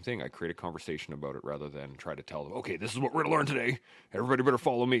 it's the same thing. I create a conversation about it rather than try to tell them, okay, this is what we're going to learn today. Everybody better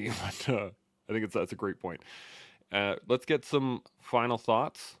follow me. But I think that's a great point. Let's get some final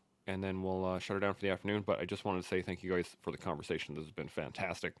thoughts, and then we'll shut her down for the afternoon. But I just wanted to say thank you guys for the conversation. This has been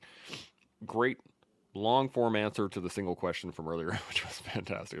fantastic. Great long form answer to the single question from earlier, which was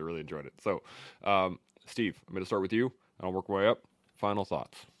fantastic. I really enjoyed it. So, Steve, I'm going to start with you. I'll work my way up. Final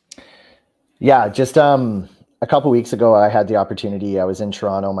thoughts. Yeah, just a couple weeks ago, I had the opportunity. I was in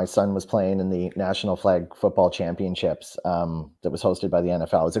Toronto. My son was playing in the National Flag Football Championships that was hosted by the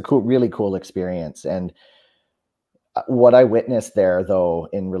NFL. It was a really cool experience. And what I witnessed there, though,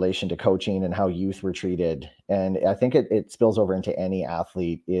 in relation to coaching and how youth were treated, and I think it spills over into any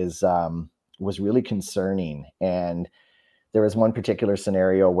athlete, was really concerning. And there was one particular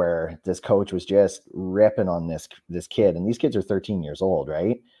scenario where this coach was just ripping on this kid, and these kids are 13 years old,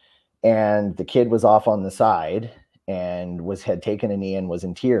 right? And the kid was off on the side and had taken a knee and was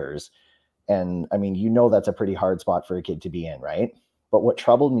in tears. And I mean, that's a pretty hard spot for a kid to be in, right? But what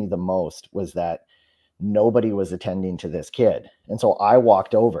troubled me the most was that nobody was attending to this kid. And so I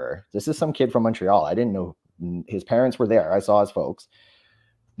walked over. This is some kid from Montreal. I didn't know his parents were there. I saw his folks.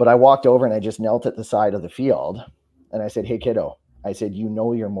 But I walked over and I just knelt at the side of the field. And I said, "Hey, kiddo," I said,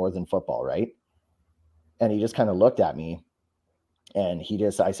 "you're more than football, right?" And he just kind of looked at me. And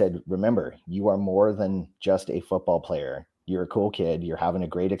I said, "Remember, you are more than just a football player. You're a cool kid. You're having a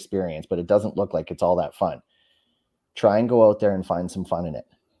great experience, but it doesn't look like it's all that fun. Try and go out there and find some fun in it."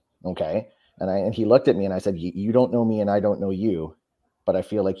 Okay. And he looked at me and I said, "You don't know me and I don't know you, but I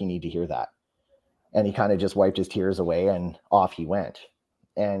feel like you need to hear that." And he kind of just wiped his tears away and off he went.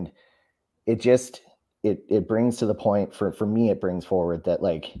 And it brings to the point for me, it brings forward that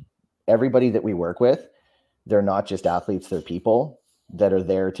like everybody that we work with, they're not just athletes, they're people that are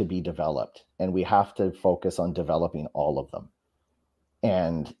there to be developed. And we have to focus on developing all of them.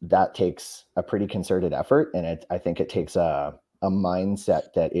 And that takes a pretty concerted effort. And I think it takes a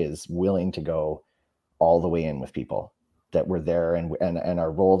mindset that is willing to go all the way in with people, that we're there and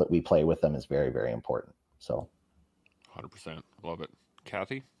our role that we play with them is very, very important. So 100%. Love it.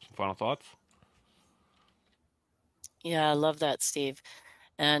 Kathy, some final thoughts? Yeah, I love that, Steve.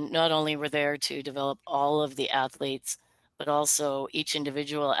 And not only we're there to develop all of the athletes, but also each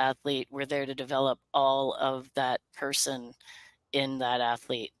individual athlete, we're there to develop all of that person in that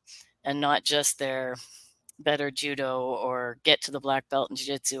athlete, and not just their better judo or get to the black belt in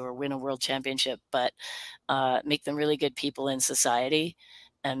jiu-jitsu or win a world championship, but make them really good people in society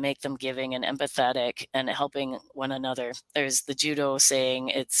and make them giving and empathetic and helping one another. There's the judo saying,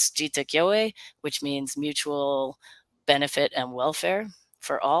 it's jita kyoe, which means mutual benefit and welfare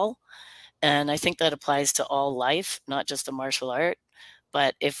for all. And I think that applies to all life, not just a martial art.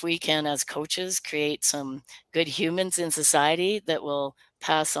 But if we can, as coaches, create some good humans in society that will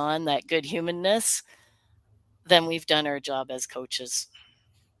pass on that good humanness, then we've done our job as coaches.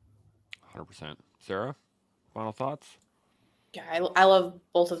 100%. Sarah, final thoughts? Yeah, I love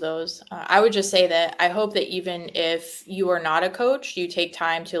both of those. I would just say that I hope that even if you are not a coach, you take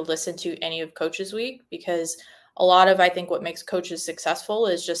time to listen to any of Coaches Week, because a lot of, I think, what makes coaches successful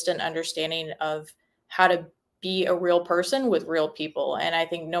is just an understanding of how to be a real person with real people. And I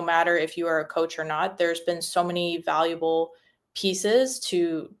think no matter if you are a coach or not, there's been so many valuable pieces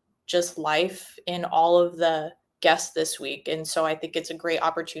to just life in all of the guests this week. And so I think it's a great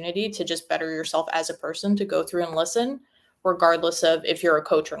opportunity to just better yourself as a person, to go through and listen, regardless of if you're a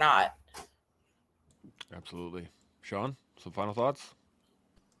coach or not. Absolutely. Sean, some final thoughts?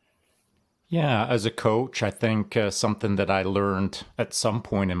 Yeah, as a coach, I think something that I learned at some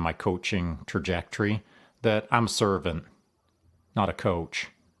point in my coaching trajectory, that I'm a servant, not a coach.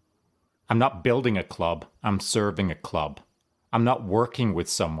 I'm not building a club, I'm serving a club. I'm not working with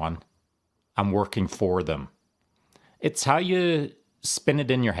someone, I'm working for them. It's how you spin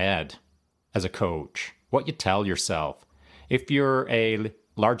it in your head as a coach, what you tell yourself. If you're a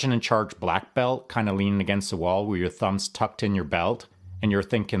large and in charge black belt, kind of leaning against the wall with your thumbs tucked in your belt, and you're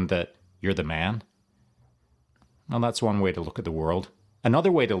thinking that you're the man, well, that's one way to look at the world.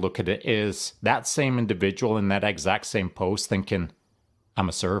 Another way to look at it is that same individual in that exact same post thinking, I'm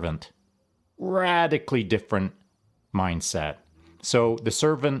a servant. Radically different mindset. So the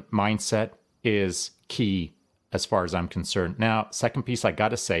servant mindset is key as far as I'm concerned. Now, second piece, I got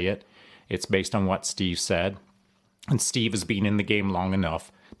to say it. It's based on what Steve said. And Steve has been in the game long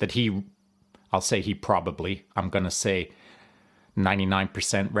enough that I'll say he probably, I'm going to say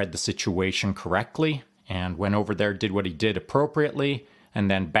 99% read the situation correctly and went over there, did what he did appropriately,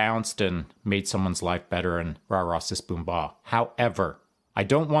 and then bounced and made someone's life better and rah-rah sis boom bah. However, I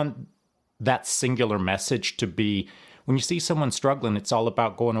don't want that singular message to be, when you see someone struggling, it's all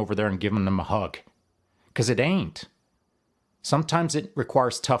about going over there and giving them a hug. Because it ain't. Sometimes it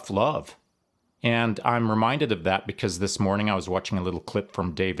requires tough love. And I'm reminded of that because this morning I was watching a little clip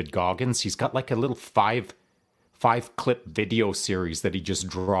from David Goggins. He's got like a little five clip video series that he just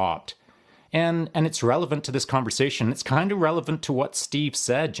dropped. And it's relevant to this conversation. It's kind of relevant to what Steve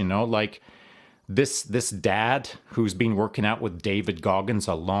said, you know, like this dad who's been working out with David Goggins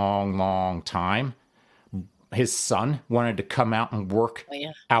a long, long time. His son wanted to come out and work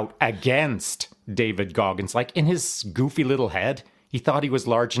out against David Goggins. Like in his goofy little head, he thought he was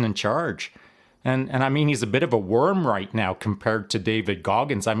large and in charge. And I mean, he's a bit of a worm right now compared to David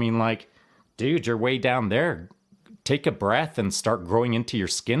Goggins. I mean, like, dude, you're way down there. Take a breath and start growing into your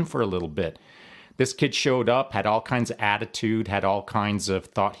skin for a little bit. This kid showed up, had all kinds of attitude, had all kinds of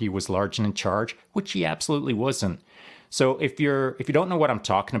thought he was large and in charge, which he absolutely wasn't. So if you don't know what I'm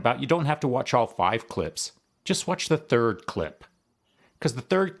talking about, you don't have to watch all 5 clips. Just watch the 3rd clip. Because the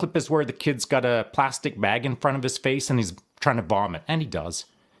 3rd clip is where the kid's got a plastic bag in front of his face and he's trying to vomit. And he does.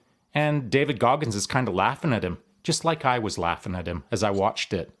 And David Goggins is kind of laughing at him, just like I was laughing at him as I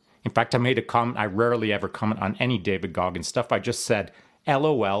watched it. In fact, I made a comment. I rarely ever comment on any David Goggins stuff. I just said,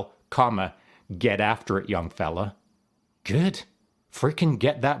 LOL, comma, get after it, young fella. Good. Freaking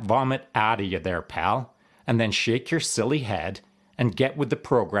get that vomit out of you there, pal. And then shake your silly head and get with the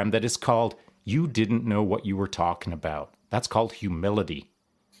program that is called You Didn't Know What You Were Talking About. That's called humility.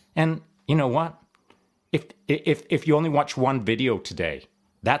 And you know what? If you only watch one video today,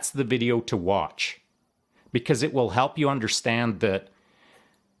 that's the video to watch. Because it will help you understand that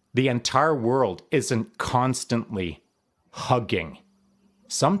the entire world isn't constantly hugging.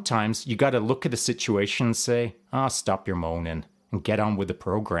 Sometimes you got to look at a situation and say, stop your moaning and get on with the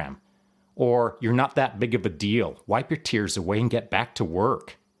program. Or you're not that big of a deal. Wipe your tears away and get back to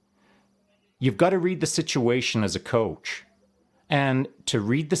work. You've got to read the situation as a coach. And to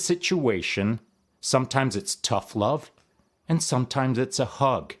read the situation, sometimes it's tough love and sometimes it's a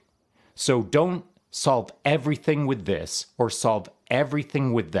hug. So don't solve everything with this or solve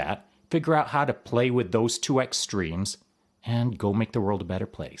everything with that. Figure out how to play with those 2 extremes and go make the world a better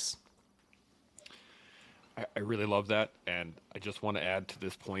place. I really love that. And I just want to add to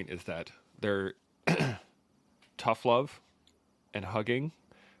this point is that they're tough love and hugging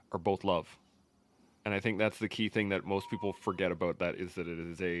are both love. And I think that's the key thing that most people forget about that is that it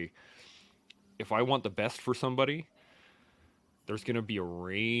is if I want the best for somebody, there's going to be a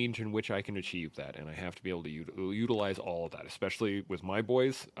range in which I can achieve that. And I have to be able to utilize all of that, especially with my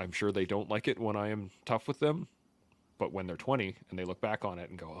boys. I'm sure they don't like it when I am tough with them. But when they're 20 and they look back on it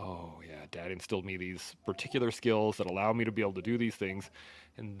and go, oh, yeah, Dad instilled me these particular skills that allow me to be able to do these things,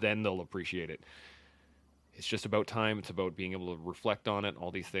 and then they'll appreciate it. It's just about time. It's about being able to reflect on it, all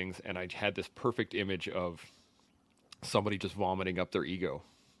these things. And I had this perfect image of somebody just vomiting up their ego,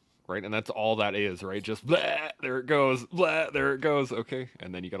 right? And that's all that is, right? Just blah, there it goes, blah, there it goes. Okay.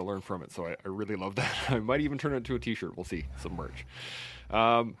 And then you got to learn from it. So I really love that. I might even turn it into a t-shirt. We'll see. Some merch.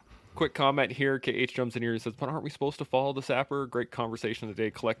 Quick comment here. KH jumps in here and says, but aren't we supposed to follow the Sapper? Great conversation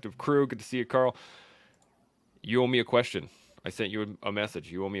today. Collective crew. Good to see you, Carl. You owe me a question. I sent you a message.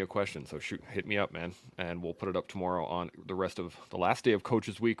 You owe me a question. So shoot, hit me up, man. And we'll put it up tomorrow on the rest of the last day of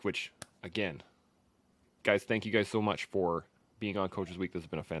Coaches Week, which, again, guys, thank you guys so much for being on Coaches Week. This has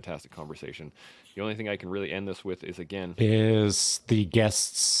been a fantastic conversation. The only thing I can really end this with is the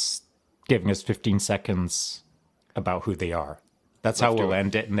guests giving us 15 seconds about who they are. That's how we'll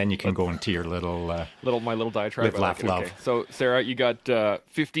end it, and then you can go into your my little diatribe. With laugh love. Okay. So, Sarah, you got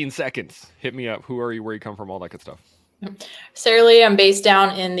 15 seconds. Hit me up. Who are you? Where you come from? All that good stuff. Sarah Lee, I'm based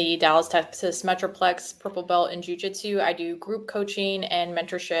down in the Dallas, Texas Metroplex, Purple Belt in Jiu-Jitsu. I do group coaching and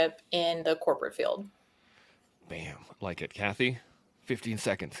mentorship in the corporate field. Bam. Like it. Kathy, 15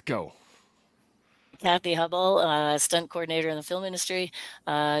 seconds. Go. Kathy Hubble, stunt coordinator in the film industry,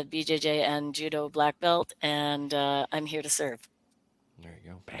 BJJ and judo black belt, and I'm here to serve. There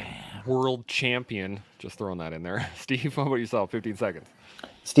you go. Bam. World champion. Just throwing that in there. Steve, how about yourself? 15 seconds.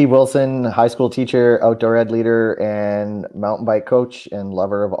 Steve Wilson, high school teacher, outdoor ed leader, and mountain bike coach, and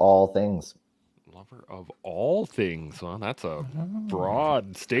lover of all things. Lover of all things. Well, that's a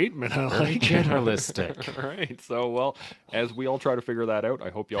broad statement. I Very like generalistic. All right. So, well, as we all try to figure that out,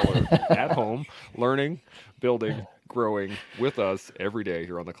 I hope y'all are at home, learning, building, growing with us every day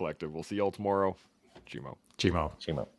here on The Collective. We'll see y'all tomorrow. Chimo. Chimo. Chimo.